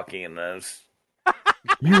kept walking, and I was...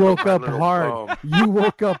 You woke up hard. You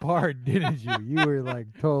woke up hard, didn't you? You were like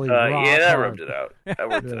totally that rubbed it out. That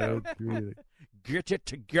worked it out. Really. Get it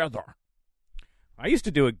together. I used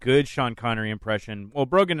to do a good Sean Connery impression. Well,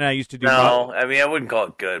 Brogan and I used to do... No, I wouldn't call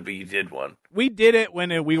it good, but you did one. We did it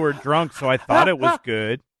when we were drunk, so I thought it was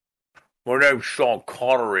good. My name's Sean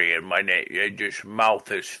Connery, and this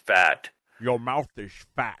mouth is fat. Your mouth is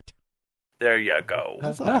fat. There you go.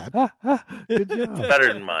 Good job.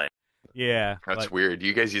 Better than mine. Yeah. That's weird.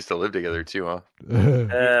 You guys used to live together too, huh?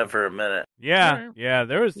 For a minute. Yeah.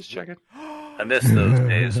 There was... Just checking. I miss those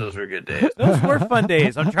days. Those were good days. Those were fun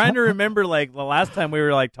days. I'm trying to remember, like, the last time we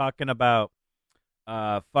were, like, talking about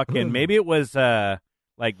maybe it was,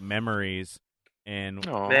 like, memories. And,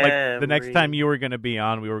 like, the next time you were going to be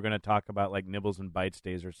on, we were going to talk about, like, Nibbles and Bites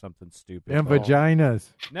days or something stupid. And vaginas.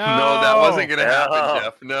 No, that wasn't going to happen,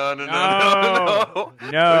 Jeff. No.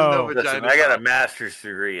 Listen, I got a master's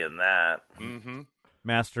degree in that. Mm-hmm.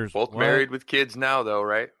 Masters. Both married with kids now, though,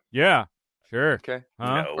 right? Yeah. Sure. Okay.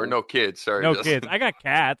 Huh? No. Or no kids, sorry. No kids. I got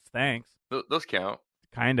cats, thanks. Those count.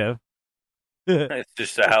 Kind of. It's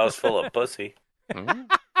just a house full of pussy. You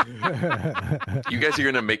guys are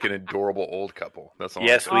going to make an adorable old couple. That's all.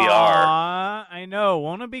 Yes, we are. I know.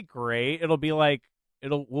 Won't it be great? We'll be like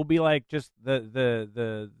just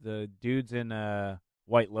the dudes in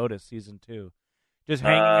White Lotus season 2. Just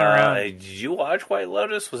hanging around. Did you watch White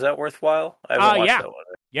Lotus? Was that worthwhile? I haven't watched that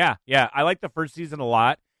one. Yeah. I liked the first season a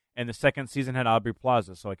lot. And the second season had Aubrey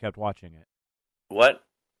Plaza, so I kept watching it. What?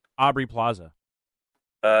 Aubrey Plaza.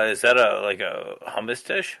 Is that a hummus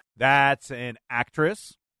dish? That's an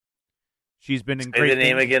actress. She's been in Say great the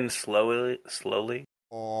name things. again slowly.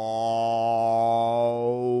 Aubrey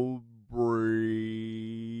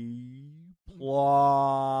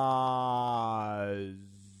Plaza.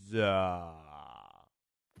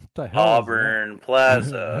 What the hell? Auburn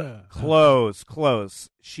Plaza. Close.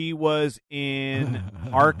 She was in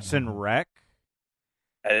Parks and Rec.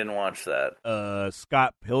 I didn't watch that.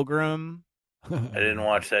 Scott Pilgrim. I didn't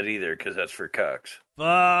watch that either because that's for cucks.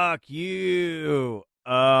 Fuck you.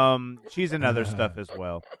 She's in other stuff as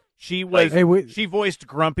well. She was. She voiced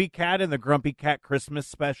Grumpy Cat in the Grumpy Cat Christmas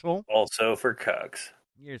special. Also for cucks.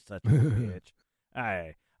 You're such a bitch.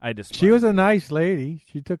 I despise. She was a nice lady.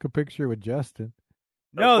 She took a picture with Justin.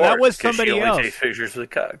 No, Course, that was 'cause somebody she only else. takes pictures with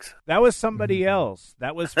cucks. That was somebody else.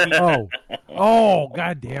 That was God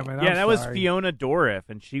damn it! that was Fiona Dourif,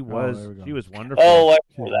 and she was there we go. she was wonderful. Oh, I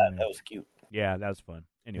remember that. That was cute. Yeah, that was fun.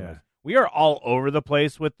 Anyways, We are all over the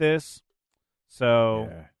place with this.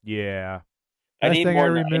 So, yeah. I Last need thing more.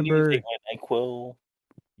 I I need to remember- take my NyQuil.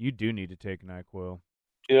 You do need to take NyQuil.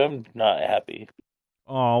 Dude, I'm not happy.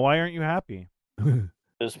 Oh, why aren't you happy?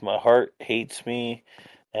 Because my heart hates me,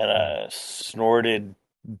 and I snorted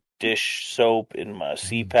dish soap in my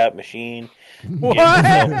CPAP machine. What?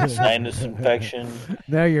 Gave myself a sinus infection.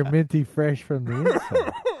 Now you're minty fresh from the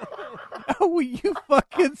inside. Oh, you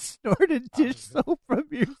fucking snorted dish soap from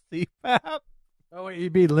your CPAP? Oh, wait,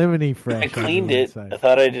 you'd be lemony fresh. I cleaned on the it. inside. I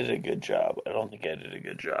thought I did a good job. I don't think I did a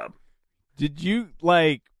good job. Did you,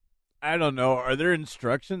 like, I don't know, are there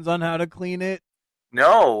instructions on how to clean it?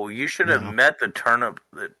 No, you should have met the turnip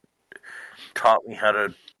that taught me how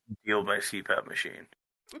to deal with my CPAP machine.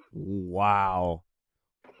 Wow.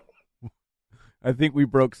 I think we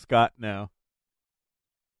broke Scott now.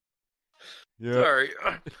 Yeah. Sorry.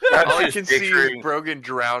 I'm All I just can see is picturing- Brogan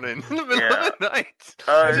drowning in the middle Yeah. of the night.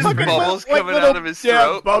 Just Just bubbles coming out of his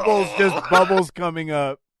throat. Bubbles, just bubbles coming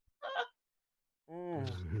up.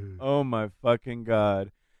 Oh my fucking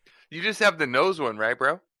God. You just have the nose one, right,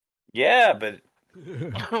 bro? Yeah, but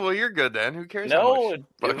Well, you're good then. Who cares? no, how much it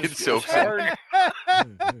fucking was soap's in hard.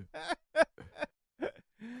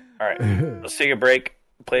 All right, let's take a break,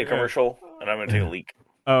 play a commercial, and I'm going to take a leak.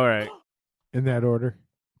 All right. In that order.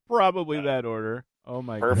 Probably that order. Oh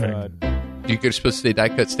my Perfect. God. You're supposed to say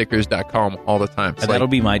diecutstickers.com all the time. It's That'll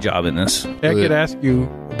be my job in this. I could ask you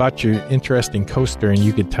about your interesting coaster, and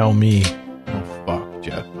you could tell me. oh, fuck,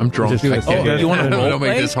 Jeff. I'm drunk. Just do I it. can't. Oh, you want to Don't role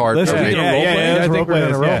make play? this hard Listen, for me. Yeah, yeah, yeah. I let's think role we're play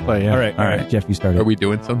going to this, role play. Yeah. All right, Jeff, you started. Are we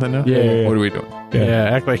doing something now? Yeah. What are we doing? Yeah,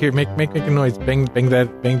 act like here. Make a noise. Bang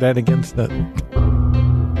that against the.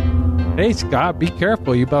 Hey Scott, be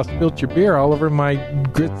careful! You about spilled your beer all over my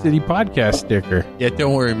Grit City podcast sticker. Yeah,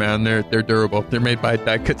 don't worry, man. They're durable. They're made by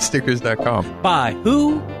diecutstickers.com. By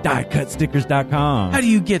who? diecutstickers.com. How do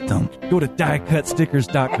you get them? Go to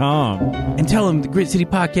diecutstickers.com. And tell them the Grit City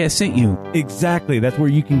Podcast sent you. Exactly. That's where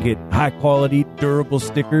you can get high quality, durable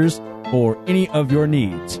stickers for any of your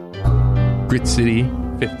needs. Grit City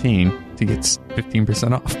 15 to get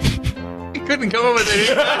 15% off. I couldn't come up with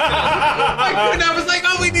it. I was like,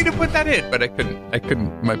 oh, we need to put that in. But I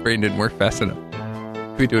couldn't. My brain didn't work fast enough.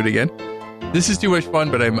 Can we do it again? This is too much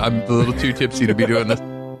fun, but I'm a little too tipsy to be doing this.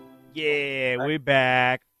 Yeah, we're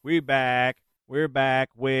back. We're back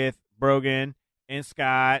with Brogan and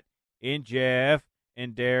Scott and Jeff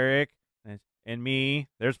and Derek and me.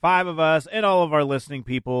 There's 5 of us and all of our listening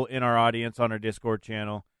people in our audience on our Discord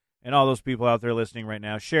channel and all those people out there listening right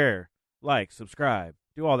now. Share, like, subscribe,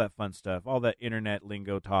 do all that fun stuff, all that internet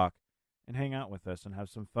lingo talk, and hang out with us and have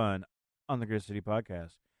some fun on the Grit City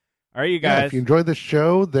Podcast. All right, you guys. Yeah, if you enjoy the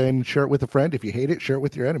show, then share it with a friend. If you hate it, share it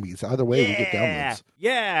with your enemies. Either way, we get downloads.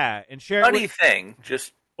 Yeah, and share Funny it with... thing,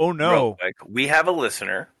 just Oh, no. real quick, we have a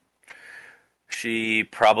listener. She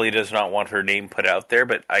probably does not want her name put out there,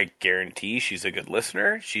 but I guarantee she's a good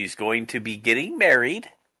listener. She's going to be getting married.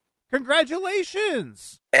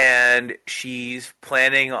 Congratulations. And she's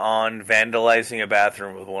planning on vandalizing a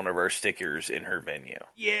bathroom with one of our stickers in her venue.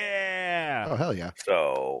 Yeah. Oh, hell yeah.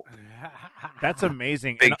 So, That's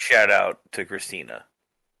amazing. big And- shout out to Christina.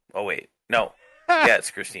 Oh, wait. No. Yeah,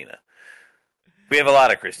 it's Christina. We have a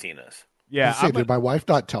lot of Christinas. yeah. Say, I'm did my wife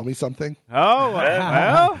not tell me something?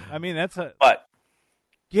 well, I mean, that's a But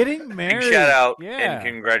getting married. big shout out Yeah. and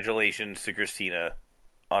congratulations to Christina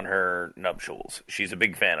on her nuptials. She's a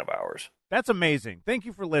big fan of ours. That's amazing. Thank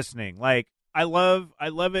you for listening. Like, I love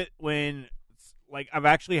it when, like, I've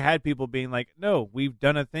actually had people being like, no, we've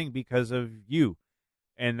done a thing because of you.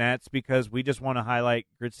 And that's because we just want to highlight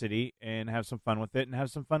Grit City and have some fun with it and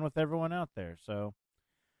have some fun with everyone out there. So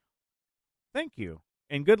thank you.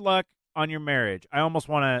 And good luck on your marriage. I almost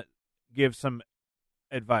want to give some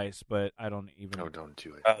advice, but I don't even. No, don't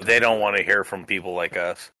do it. They don't want to hear from people like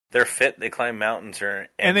us. They're fit. They climb mountains,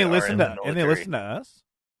 And they are listen in to the and they military. listen to us.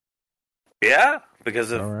 Yeah,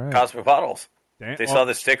 because of All right. Cosmic Bottles. Damn. They Well, saw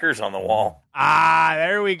the stickers on the wall.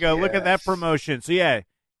 there we go. Look at that Yes. promotion. So yeah,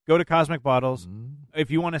 go to Cosmic Bottles. Mm-hmm. If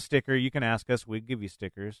you want a sticker, you can ask us. We'd give you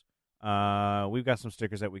stickers. We've got some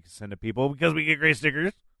stickers that we can send to people because we get great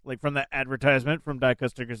stickers, like from the advertisement from Die Cut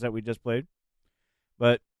Stickers that we just played.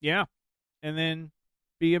 But yeah, and then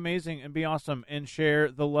be amazing and be awesome and share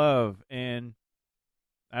the love and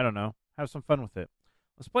I don't know, have some fun with it.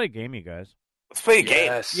 Let's play a game, you guys. Let's play a game.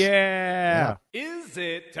 Yes. Yeah. Is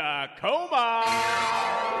it Tacoma?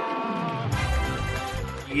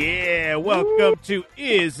 Yeah, welcome to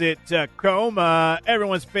Is It Tacoma,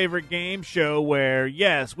 everyone's favorite game show where,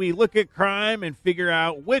 yes, we look at crime and figure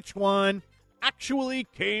out which one actually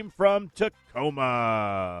came from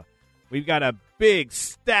Tacoma. We've got a big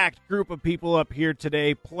stacked group of people up here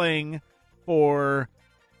today playing for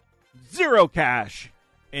zero cash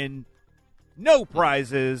and no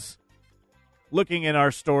prizes. Looking in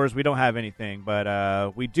our stores, we don't have anything,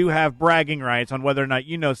 but we do have bragging rights on whether or not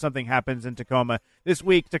you know something happens in Tacoma. This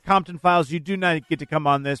week, to Compton Files, you do not get to come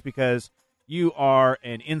on this because you are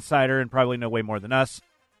an insider and probably know way more than us.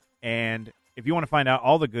 And if you want to find out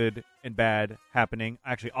all the good and bad happening,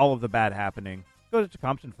 actually all of the bad happening, go to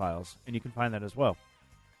Compton Files, and you can find that as well.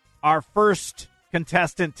 Our first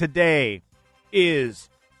contestant today is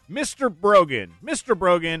Mr. Brogan. Mr.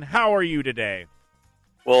 Brogan, how are you today?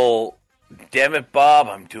 Well, damn it, Bob,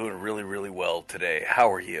 I'm doing really, really well today.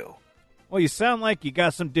 How are you? Well, you sound like you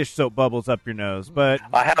got some dish soap bubbles up your nose, but...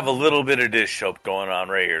 I have a little bit of dish soap going on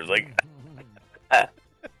right here. Like,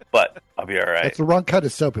 but I'll be all right. That's the wrong kind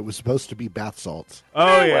of soap. It was supposed to be bath salts.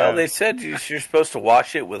 Oh, yeah. Well, they said you're supposed to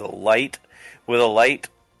wash it with a light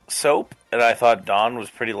soap, and I thought Dawn was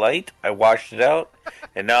pretty light. I washed it out,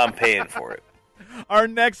 and now I'm paying for it. Our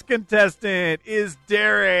next contestant is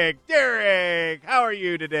Derek. Derek, how are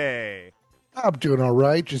you today? I'm doing all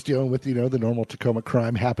right. Just dealing with, the normal Tacoma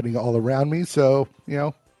crime happening all around me. So,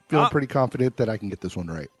 feeling pretty confident that I can get this one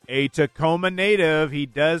right. A Tacoma native. He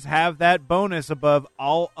does have that bonus above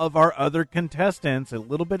all of our other contestants. A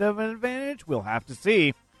little bit of an advantage. We'll have to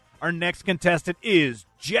see. Our next contestant is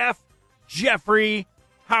Jeff. Jeffrey,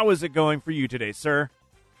 how is it going for you today, sir?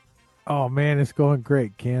 Oh, man, it's going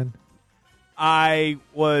great, Ken. My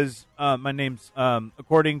name's,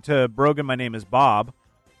 according to Brogan, my name is Bob.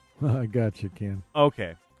 I got you, Ken.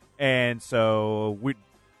 Okay. And so,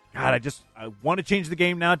 I want to change the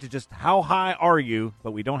game now to just how high are you,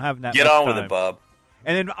 but we don't have that Get much on time. with it, Bob.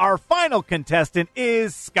 And then our final contestant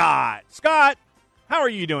is Scott. Scott, how are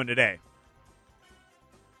you doing today?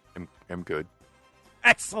 I'm good.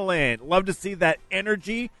 Excellent. Love to see that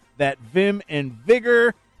energy, that vim and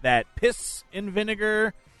vigor, that piss and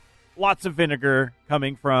vinegar. Lots of vinegar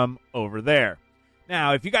coming from over there.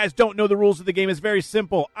 Now, if you guys don't know the rules of the game, it's very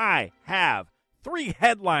simple. I have 3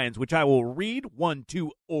 headlines, which I will read, 1,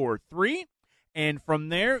 2, or 3. And from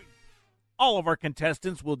there, all of our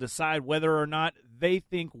contestants will decide whether or not they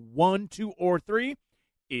think 1, 2, or 3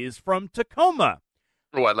 is from Tacoma.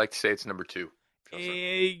 Oh, I'd like to say it's number 2.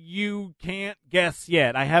 You can't guess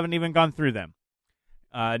yet. I haven't even gone through them.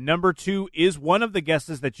 Number 2 is one of the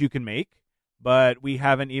guesses that you can make, but we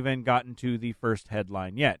haven't even gotten to the first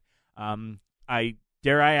headline yet.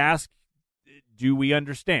 Dare I ask, do we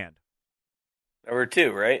understand? Number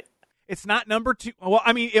 2, right? It's not number 2. Well,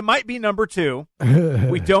 I mean, it might be number 2.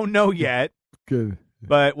 We don't know yet. Good.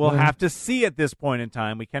 But we'll have to see at this point in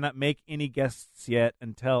time. We cannot make any guesses yet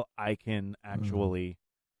until I can actually.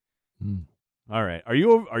 All right. Are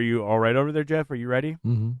you all right over there, Jeff? Are you ready?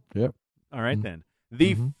 Mm-hmm. Yep. All right, then.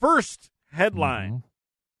 The first headline.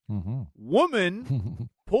 Woman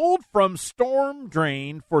pulled from storm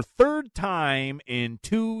drain for 3rd time in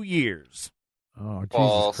 2 years. Oh,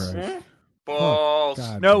 False. Jesus Christ. False. Oh,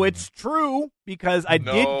 God, No, man. it's true because I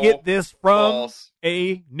No, did get this from false.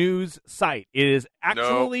 a news site. It is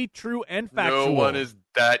actually true and factual. No one is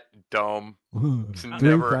that dumb. It's 3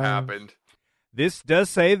 never times. happened. This does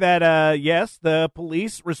say that, yes, the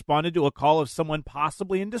police responded to a call of someone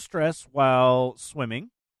possibly in distress while swimming.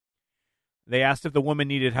 They asked if the woman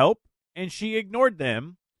needed help, and she ignored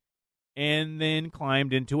them and then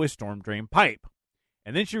climbed into a storm drain pipe.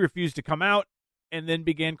 And then she refused to come out and then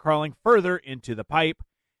began crawling further into the pipe.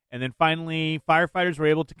 And then finally, firefighters were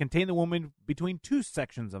able to contain the woman between 2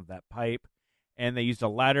 sections of that pipe, and they used a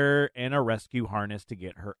ladder and a rescue harness to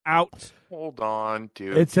get her out. Hold on,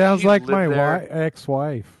 dude. It sounds She like lived my there.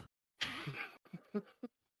 ex-wife.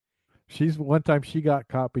 One time she got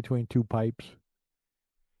caught between 2 pipes.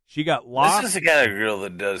 She got lost. This is the kind of girl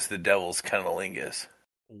that does the devil's cunnilingus.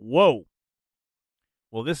 Whoa.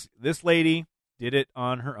 Well, this lady did it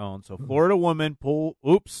on her own. So Florida woman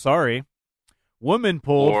woman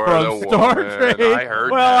pulled Florida from storm woman. drain. I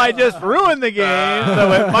heard well, that. I just ruined the game,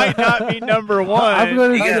 so it might not be number 1. I'm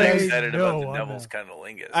gonna You got say excited no about the on devil's that.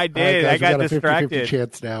 cunnilingus. I All right, did. guys, I we got got a 50-50 distracted.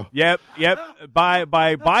 chance now. Yep.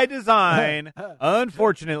 By design.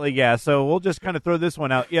 Unfortunately, yeah. So we'll just kind of throw this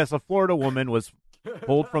one out. Yes, a Florida woman was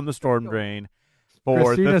pulled from the storm drain for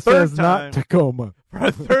Christina the 3rd says time. not Tacoma. For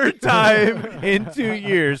a 3rd time in 2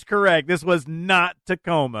 years. Correct. This was not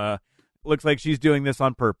Tacoma. Looks like she's doing this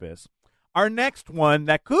on purpose. Our next one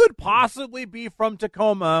that could possibly be from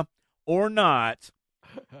Tacoma or not.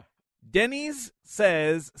 Denny's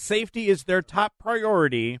says safety is their top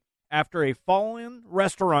priority after a fallen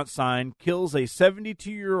restaurant sign kills a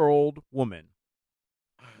 72-year-old woman.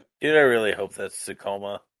 Dude, I really hope that's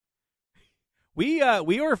Tacoma.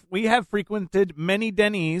 We have frequented many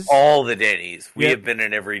Denny's. All the Denny's. We Yep. have been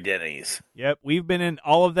in every Denny's. Yep, we've been in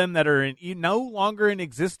all of them that are no longer in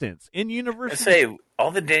existence. In I university, say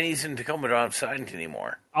all the Denny's in Tacoma don't have signs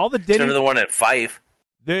anymore. all the Except for Denny's. the one at Fife.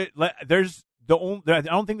 There's the only. I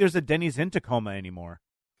don't think there's a Denny's in Tacoma anymore.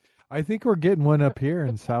 I think we're getting one up here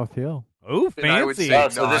in South Hill. Oh, And I would fancy! say Oh,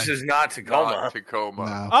 so this is not Tacoma. Not Tacoma.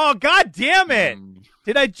 No. Oh, god damn it!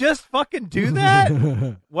 Did I just fucking do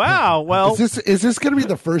that? Wow. Well, Is this going to be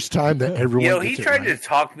the first time that everyone? You know, he gets it tried right? to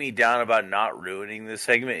talk me down about not ruining this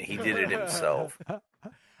segment. He did it himself.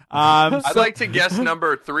 I'd like to guess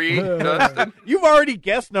number 3, Dustin. you've already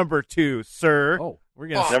guessed number 2, sir. Oh. We're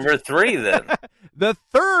gonna Number 3, then. the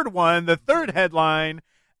third one. The third headline: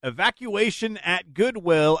 evacuation at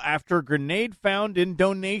Goodwill after grenade found in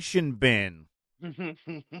donation bin.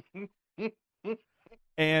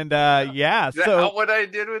 And yeah, Is that so not what I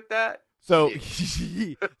did with that? So,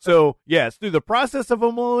 so yes, through the process of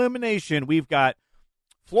elimination, we've got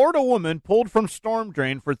Florida woman pulled from storm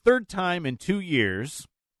drain for third time in 2 years.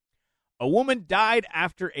 A woman died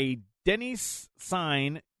after a Denny's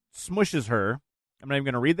sign smushes her. I'm not even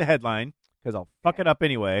going to read the headline because I'll fuck it up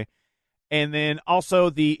anyway. And then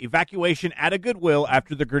also the evacuation at a Goodwill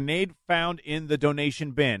after the grenade found in the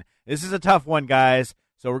donation bin. This is a tough one, guys.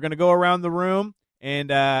 So we're going to go around the room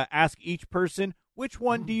and ask each person, which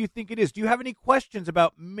one do you think it is? Do you have any questions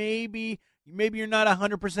about maybe you're not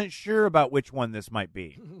 100% sure about which one this might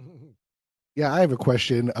be? Yeah, I have a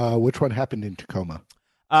question. Which one happened in Tacoma?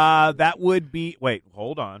 That would be, wait,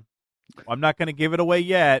 hold on. I'm not going to give it away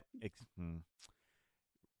yet.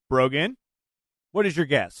 Brogan, what is your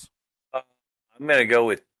guess? I'm going to go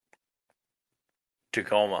with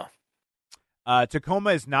Tacoma. Tacoma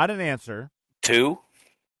is not an answer. 2?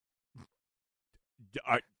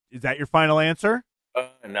 Is that your final answer? No,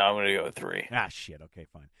 I'm going to go with 3. Ah, shit. Okay,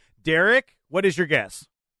 fine. Derek, what is your guess?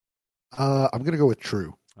 I'm going to go with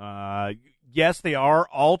true. Yes, they are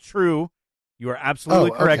all true. You are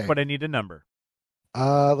absolutely correct, okay. but I need a number.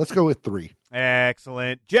 Let's go with 3.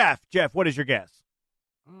 Excellent. Jeff, what is your guess?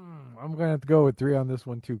 I'm going to have to go with 3 on this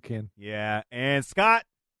one too, Ken. Yeah. And Scott?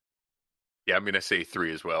 Yeah, I'm going to say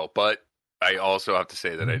 3 as well. But I also have to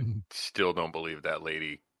say that I still don't believe that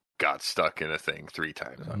lady got stuck in a thing 3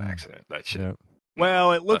 times on accident. That shit. Yep.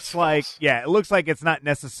 Well, it looks That's like, false. yeah, it looks like it's not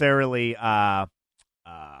necessarily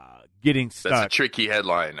getting stuck. That's a tricky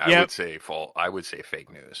headline. Yep. I would say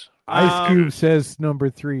fake news. Ice Cube says number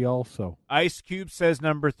 3 also. Ice Cube says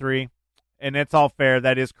number 3, and it's all fair.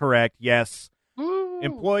 That is correct. Yes.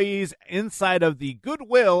 Employees inside of the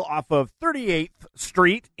Goodwill off of 38th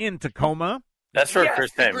Street in Tacoma. That's where Yes,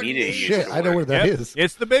 Chris the Media grenade. used Shit, to I know work. where that Yep, is.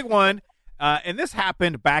 It's the big one. And this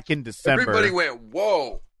happened back in December. Everybody went,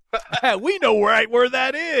 whoa. We know where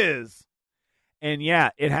that is. And yeah,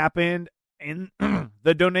 it happened in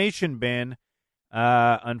the donation bin.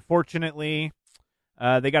 Unfortunately,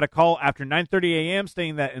 they got a call after 9:30 a.m.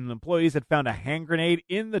 stating that an employees had found a hand grenade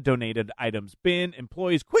in the donated items bin.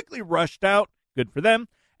 Employees quickly rushed out. Good for them.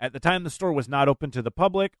 At the time, the store was not open to the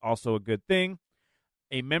public. Also a good thing.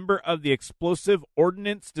 A member of the explosive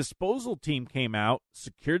ordnance disposal team came out,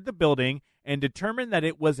 secured the building, and determined that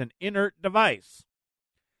it was an inert device.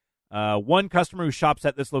 One customer who shops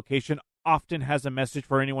at this location often has a message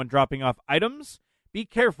for anyone dropping off items. Be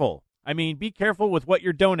careful. Be careful with what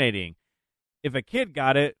you're donating. If a kid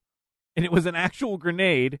got it and it was an actual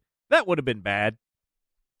grenade, that would have been bad.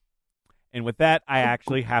 And with that, I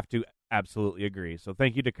actually have to absolutely agree. So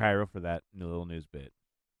thank you to Cairo for that little news bit.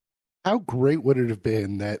 How great would it have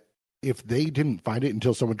been that if they didn't find it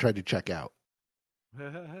until someone tried to check out?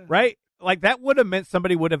 Right? Like that would have meant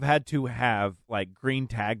somebody would have had to have like green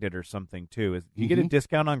tagged it or something too. Do you get a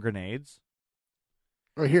discount on grenades?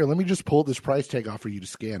 Right here, let me just pull this price tag off for you to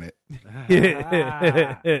scan it.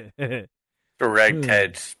 The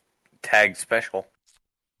rag tag special.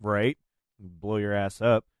 Right? Blow your ass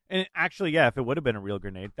up. And actually, yeah, if it would have been a real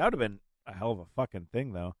grenade, that would have been a hell of a fucking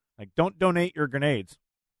thing, though. Like, don't donate your grenades.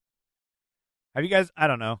 Have you guys? I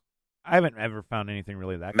don't know. I haven't ever found anything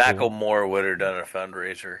really that cool. Macklemore would have done a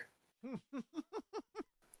fundraiser.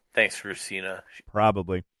 Thanks, Rusina.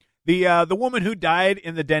 Probably. The woman who died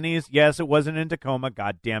in the Denny's, yes, it wasn't in Tacoma.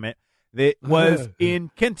 God damn it. It was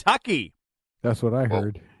in Kentucky. That's what I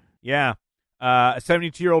heard. Yeah. A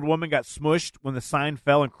 72-year-old woman got smushed when the sign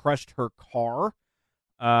fell and crushed her car.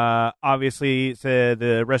 Obviously, said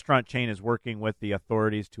the restaurant chain is working with the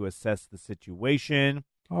authorities to assess the situation.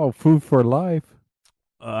 Oh, food for life.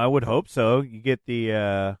 I would hope so. You get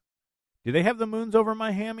the, do they have the moons over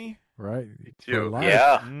Miami? Right. Too. For life.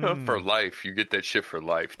 Yeah. For life. You get that shit for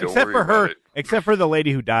life. Don't Except worry for her, about it. except for the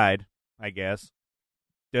lady who died, I guess.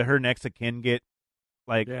 Did her next of kin get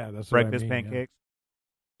like Yeah, that's breakfast what I mean, pancakes.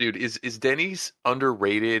 Dude, is Denny's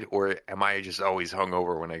underrated, or am I just always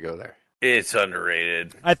hungover when I go there? It's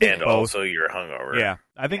underrated. I think and both. also you're hungover. Yeah,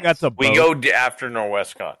 I think that's a We both. go after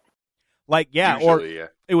Norwestcon. Like, yeah, Usually,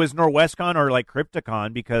 or it was Norwestcon or like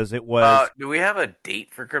Crypticon because it was. Do we have a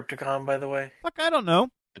date for Crypticon, by the way? Fuck, I don't know.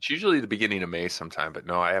 It's usually the beginning of May sometime, but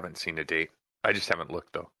no, I haven't seen a date. I just haven't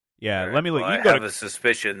looked, though. Yeah, All right, let me look. well, You I can go have to a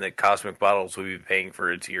suspicion that Cosmic Bottles will be paying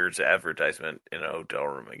for its year's advertisement in a hotel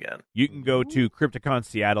room again. You can go to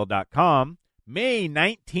CrypticonSeattle.com May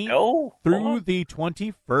 19th Oh, through the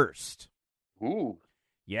 21st. Ooh.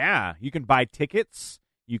 Yeah, you can buy tickets.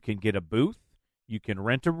 You can get a booth. You can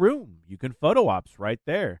rent a room. You can photo ops right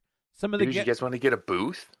there. Some of the Dude, you guys want to get a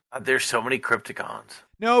booth? there's so many Crypticons.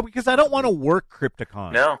 No, because I don't want to work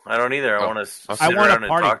Crypticon. No, I don't either. I Oh, want to sit I wanna around and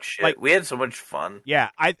party. talk shit. Like- we had so much fun. Yeah,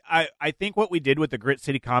 I think what we did with the Grit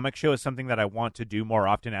City Comic Show is something that I want to do more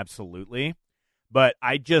often, absolutely. But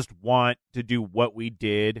I just want to do what we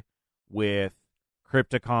did with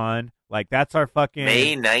Crypticon. Like, that's our fucking...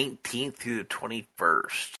 May 19th through the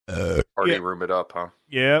 21st. Party Yeah. room it up, huh?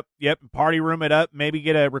 Yep. Party room it up. Maybe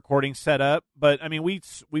get a recording set up. But, I mean, we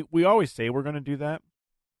always say we're going to do that.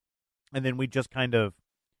 And then we just kind of...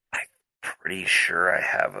 Pretty sure I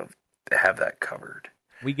have that covered.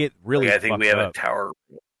 We get really Like, I think we fucked have up. a tower.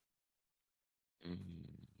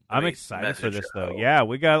 I'm Let me excited for message this though. Joe. Yeah,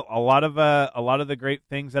 we got a lot of the great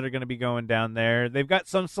things that are going to be going down there. They've got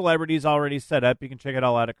some celebrities already set up. You can check it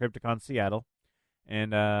all out at Crypticon Seattle.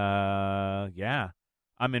 And yeah,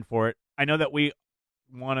 I'm in for it. I know that we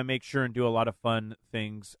want to make sure and do a lot of fun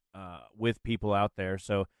things with people out there.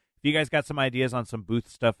 So if you guys got some ideas on some booth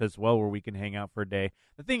stuff as well where we can hang out for a day.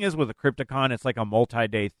 The thing is with a Crypticon, it's like a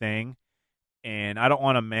multi-day thing, and I don't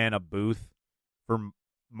want to man a booth for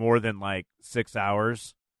more than like 6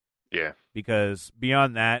 hours. Yeah. Because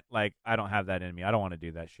beyond that, like, I don't have that in me. I don't want to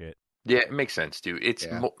do that shit. Yeah, it makes sense, dude. It's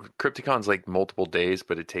Crypticon's like multiple days,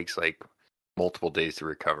 but it takes like multiple days to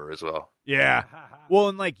recover as well. Yeah. Well,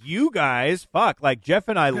 and like you guys, like Jeff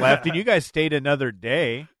and I left, and you guys stayed another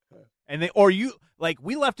day, and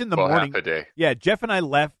we left in the Well, morning. half a day. Yeah, Jeff and I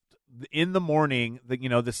left in the morning.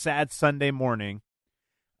 The sad Sunday morning,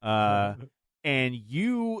 and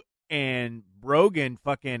you and Brogan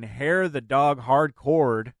fucking hair the dog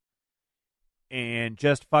hardcore. And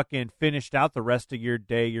just fucking finished out the rest of your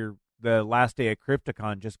day, the last day of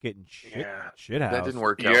Crypticon, just getting shit house. That didn't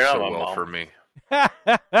work out Yeah, so my well mom. for me.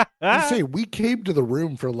 I say we came to the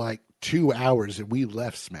room for like 2 hours and we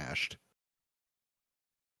left smashed.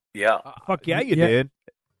 Yeah. Fuck yeah, you Yeah. did.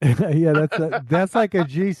 Yeah, that's like a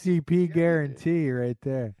GCP guarantee right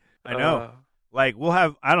there. I know. Like we'll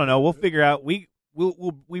have, I don't know. We'll figure out. We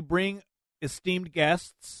bring esteemed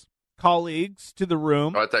guests, colleagues to the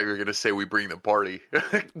room Oh, I thought you were going to say we bring the party.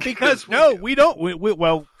 because no, we don't.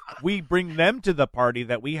 We bring them to the party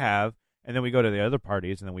that we have, and then we go to the other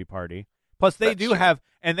parties, and then we party. Plus, they That's do true. have,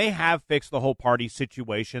 and they have fixed the whole party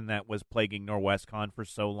situation that was plaguing Norwestcon for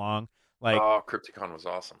so long. Like, oh, Crypticon was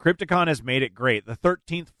awesome. Crypticon has made it great. The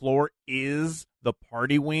 13th floor is the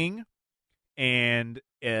party wing, and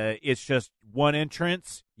it's just one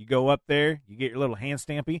entrance. You go up there, you get your little hand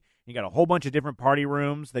stampy. You got a whole bunch of different party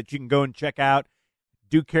rooms that you can go and check out,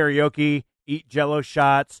 do karaoke, eat Jello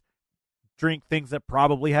shots, drink things that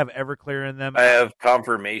probably have Everclear in them. I have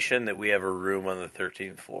confirmation that we have a room on the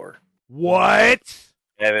 13th floor. What?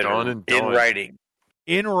 I have it Done and in done. writing.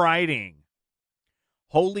 In writing.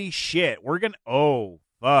 Holy shit. We're going to, oh,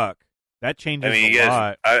 fuck. That changes I mean, a you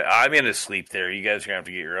lot. guys, I'm going to sleep there. You guys are going to have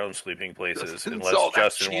to get your own sleeping places Listen, unless so that Justin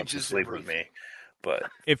wants to changes sleep with everything. me. But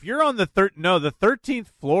If you're on the 13th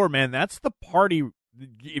floor, man, that's the party.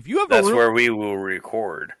 If you have that's a room, where we will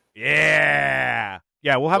record. yeah,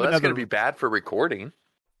 we'll have Well, that's another. going to be bad for recording.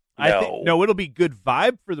 No, it'll be good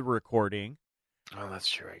vibe for the recording. Oh, that's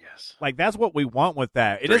true, I guess. Like that's what we want with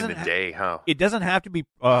that. It During doesn't. the day, huh? It doesn't have to be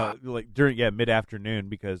like during mid afternoon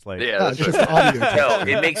because like Yeah, It's that's just audio. No,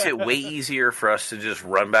 it makes it way easier for us to just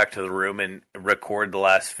run back to the room and record the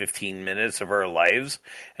last 15 minutes of our lives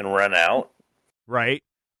and run out. right,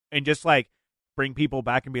 and just like bring people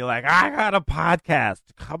back and be like, I got a podcast.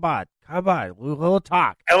 Come on, we'll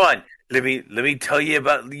talk. Come on, let me tell you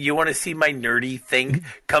about. You want to see my nerdy thing?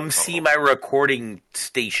 Come see my recording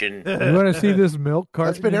station. You want to see this milk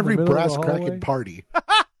carton? That's been in the every middle of brass the cracking hallway? party.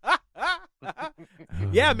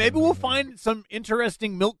 Yeah, maybe we'll find some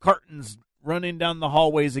interesting milk cartons running down the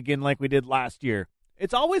hallways again like we did last year.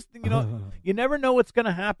 It's always, you never know what's going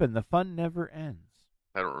to happen. The fun never ends.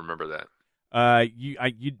 I don't remember that.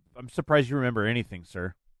 I'm surprised you remember anything,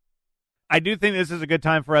 sir. I do think this is a good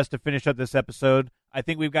time for us to finish up this episode. I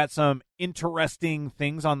think we've got some interesting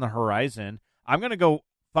things on the horizon. I'm going to go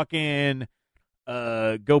fucking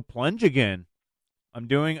go plunge again. I'm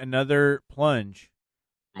doing another plunge.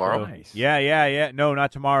 Tomorrow? Nice. Yeah. No,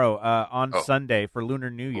 not tomorrow. On Sunday for Lunar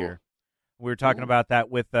New Year. We were talking about that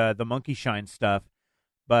with the monkey shine stuff.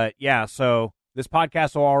 But, yeah, so this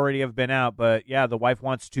podcast will already have been out. But, yeah, the wife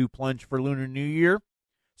wants to plunge for Lunar New Year.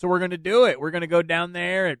 So we're going to do it. We're going to go down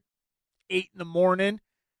there at 8 in the morning,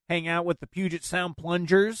 hang out with the Puget Sound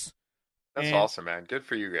plungers. That's awesome, man. Good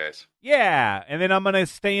for you guys. Yeah, and then I'm going to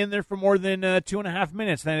stay in there for more than 2.5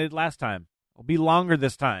 minutes than I did last time. It'll be longer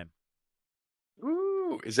this time.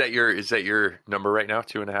 Ooh, is that your number right now?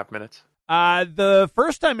 2.5 minutes? The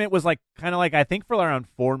first time it was kind of like I think for around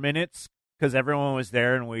 4 minutes because everyone was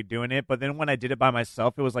there and we were doing it. But then when I did it by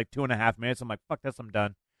myself, it was like 2.5 minutes. I'm like, fuck this, I'm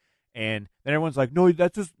done. And then everyone's like, no,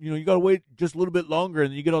 that's just, you got to wait just a little bit longer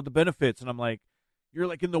and then you get all the benefits. And I'm like, you're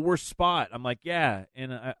like in the worst spot. I'm like, yeah,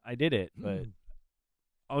 and I did it, but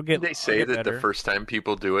I'll get. They say that better. the first time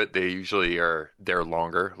people do it, they usually are there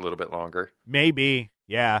longer, a little bit longer. Maybe,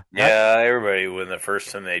 yeah. Yeah, everybody, when the first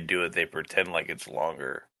time they do it, they pretend like it's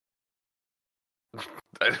longer.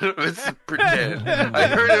 I don't know if it's pretend. I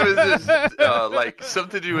heard it was just like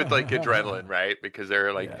something to do with like adrenaline, right? Because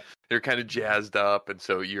they're kind of jazzed up, and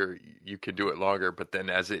so you can do it longer. But then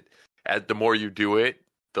as the more you do it,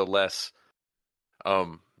 the less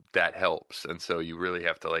that helps, and so you really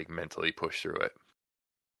have to like mentally push through it.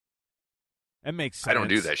 That makes sense. I don't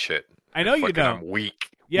do that shit. I know you don't. I'm weak.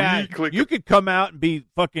 Yeah, weak, like you could come out and be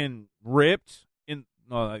fucking ripped.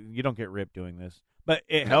 You don't get ripped doing this, but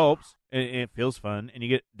it helps. It feels fun, and you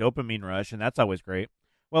get dopamine rush, and that's always great.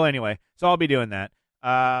 Well, anyway, so I'll be doing that.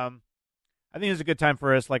 I think it's a good time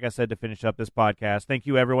for us, like I said, to finish up this podcast. Thank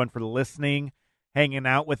you, everyone, for listening, hanging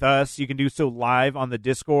out with us. You can do so live on the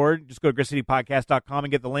Discord. Just go to gritcitypodcast.com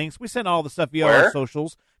and get the links. We send all the stuff via our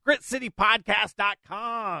socials.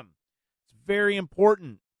 gritcitypodcast.com. It's very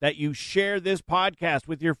important that you share this podcast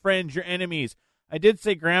with your friends, your enemies. I did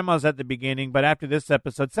say grandmas at the beginning, but after this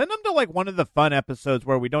episode, send them to like one of the fun episodes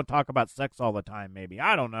where we don't talk about sex all the time, maybe.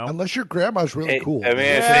 I don't know. Unless your grandma's really cool. I mean,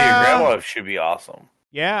 I say your grandma should be awesome.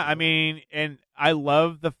 Yeah, I mean, and I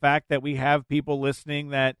love the fact that we have people listening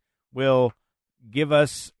that will give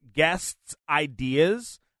us guests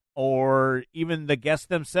ideas, or even the guests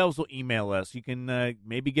themselves will email us. You can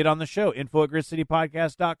maybe get on the show,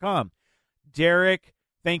 info@gritcitypodcast.com. Derek,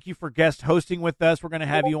 thank you for guest hosting with us. We're going to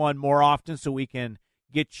have you on more often so we can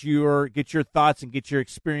get your thoughts and get your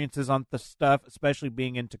experiences on the stuff, especially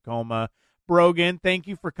being in Tacoma. Brogan, thank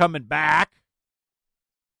you for coming back.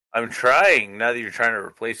 I'm trying. Now that you're trying to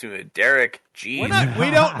replace me with Derek, jeez.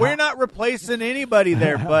 We're not replacing anybody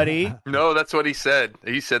there, buddy. No, that's what he said.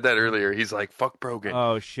 He said that earlier. He's like, fuck Brogan.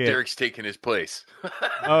 Oh, shit. Derek's taking his place.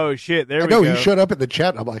 Oh, shit. There we go. He showed up in the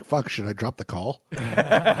chat. I'm like, fuck, should I drop the call?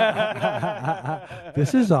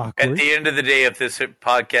 This is awkward. At the end of the day, if this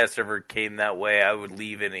podcast ever came that way, I would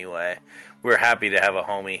leave anyway. We're happy to have a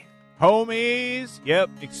homie. Homies. Yep.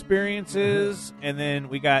 Experiences. And then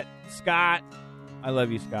we got Scott. I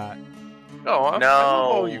love you, Scott.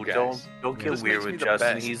 No, you guys. Don't get weird with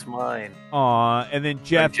Justin. He's mine. Aw, and then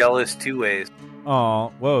Jeff. I'm jealous 2 ways. Aw,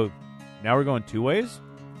 whoa. Now we're going 2 ways?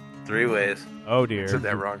 3 ways. Oh, dear. I said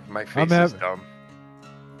that wrong. My face is dumb.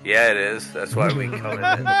 Yeah, it is. That's why we come in.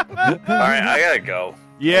 All right, I gotta go.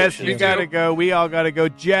 Yes, you gotta go. We all gotta go.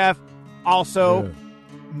 Jeff, also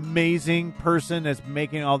amazing person that's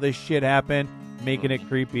making all this shit happen. Making it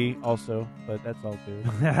creepy also, but that's all too.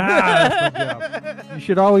 That's my job. You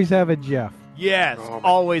should always have a Jeff. Yes, Oh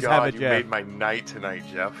always God, have a you Jeff. made my night tonight,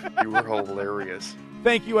 Jeff. You were hilarious.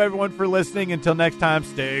 Thank you, everyone, for listening. Until next time,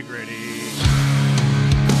 stay gritty.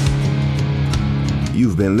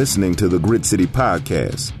 You've been listening to the Grit City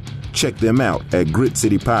Podcast. Check them out at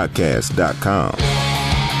gritcitypodcast.com.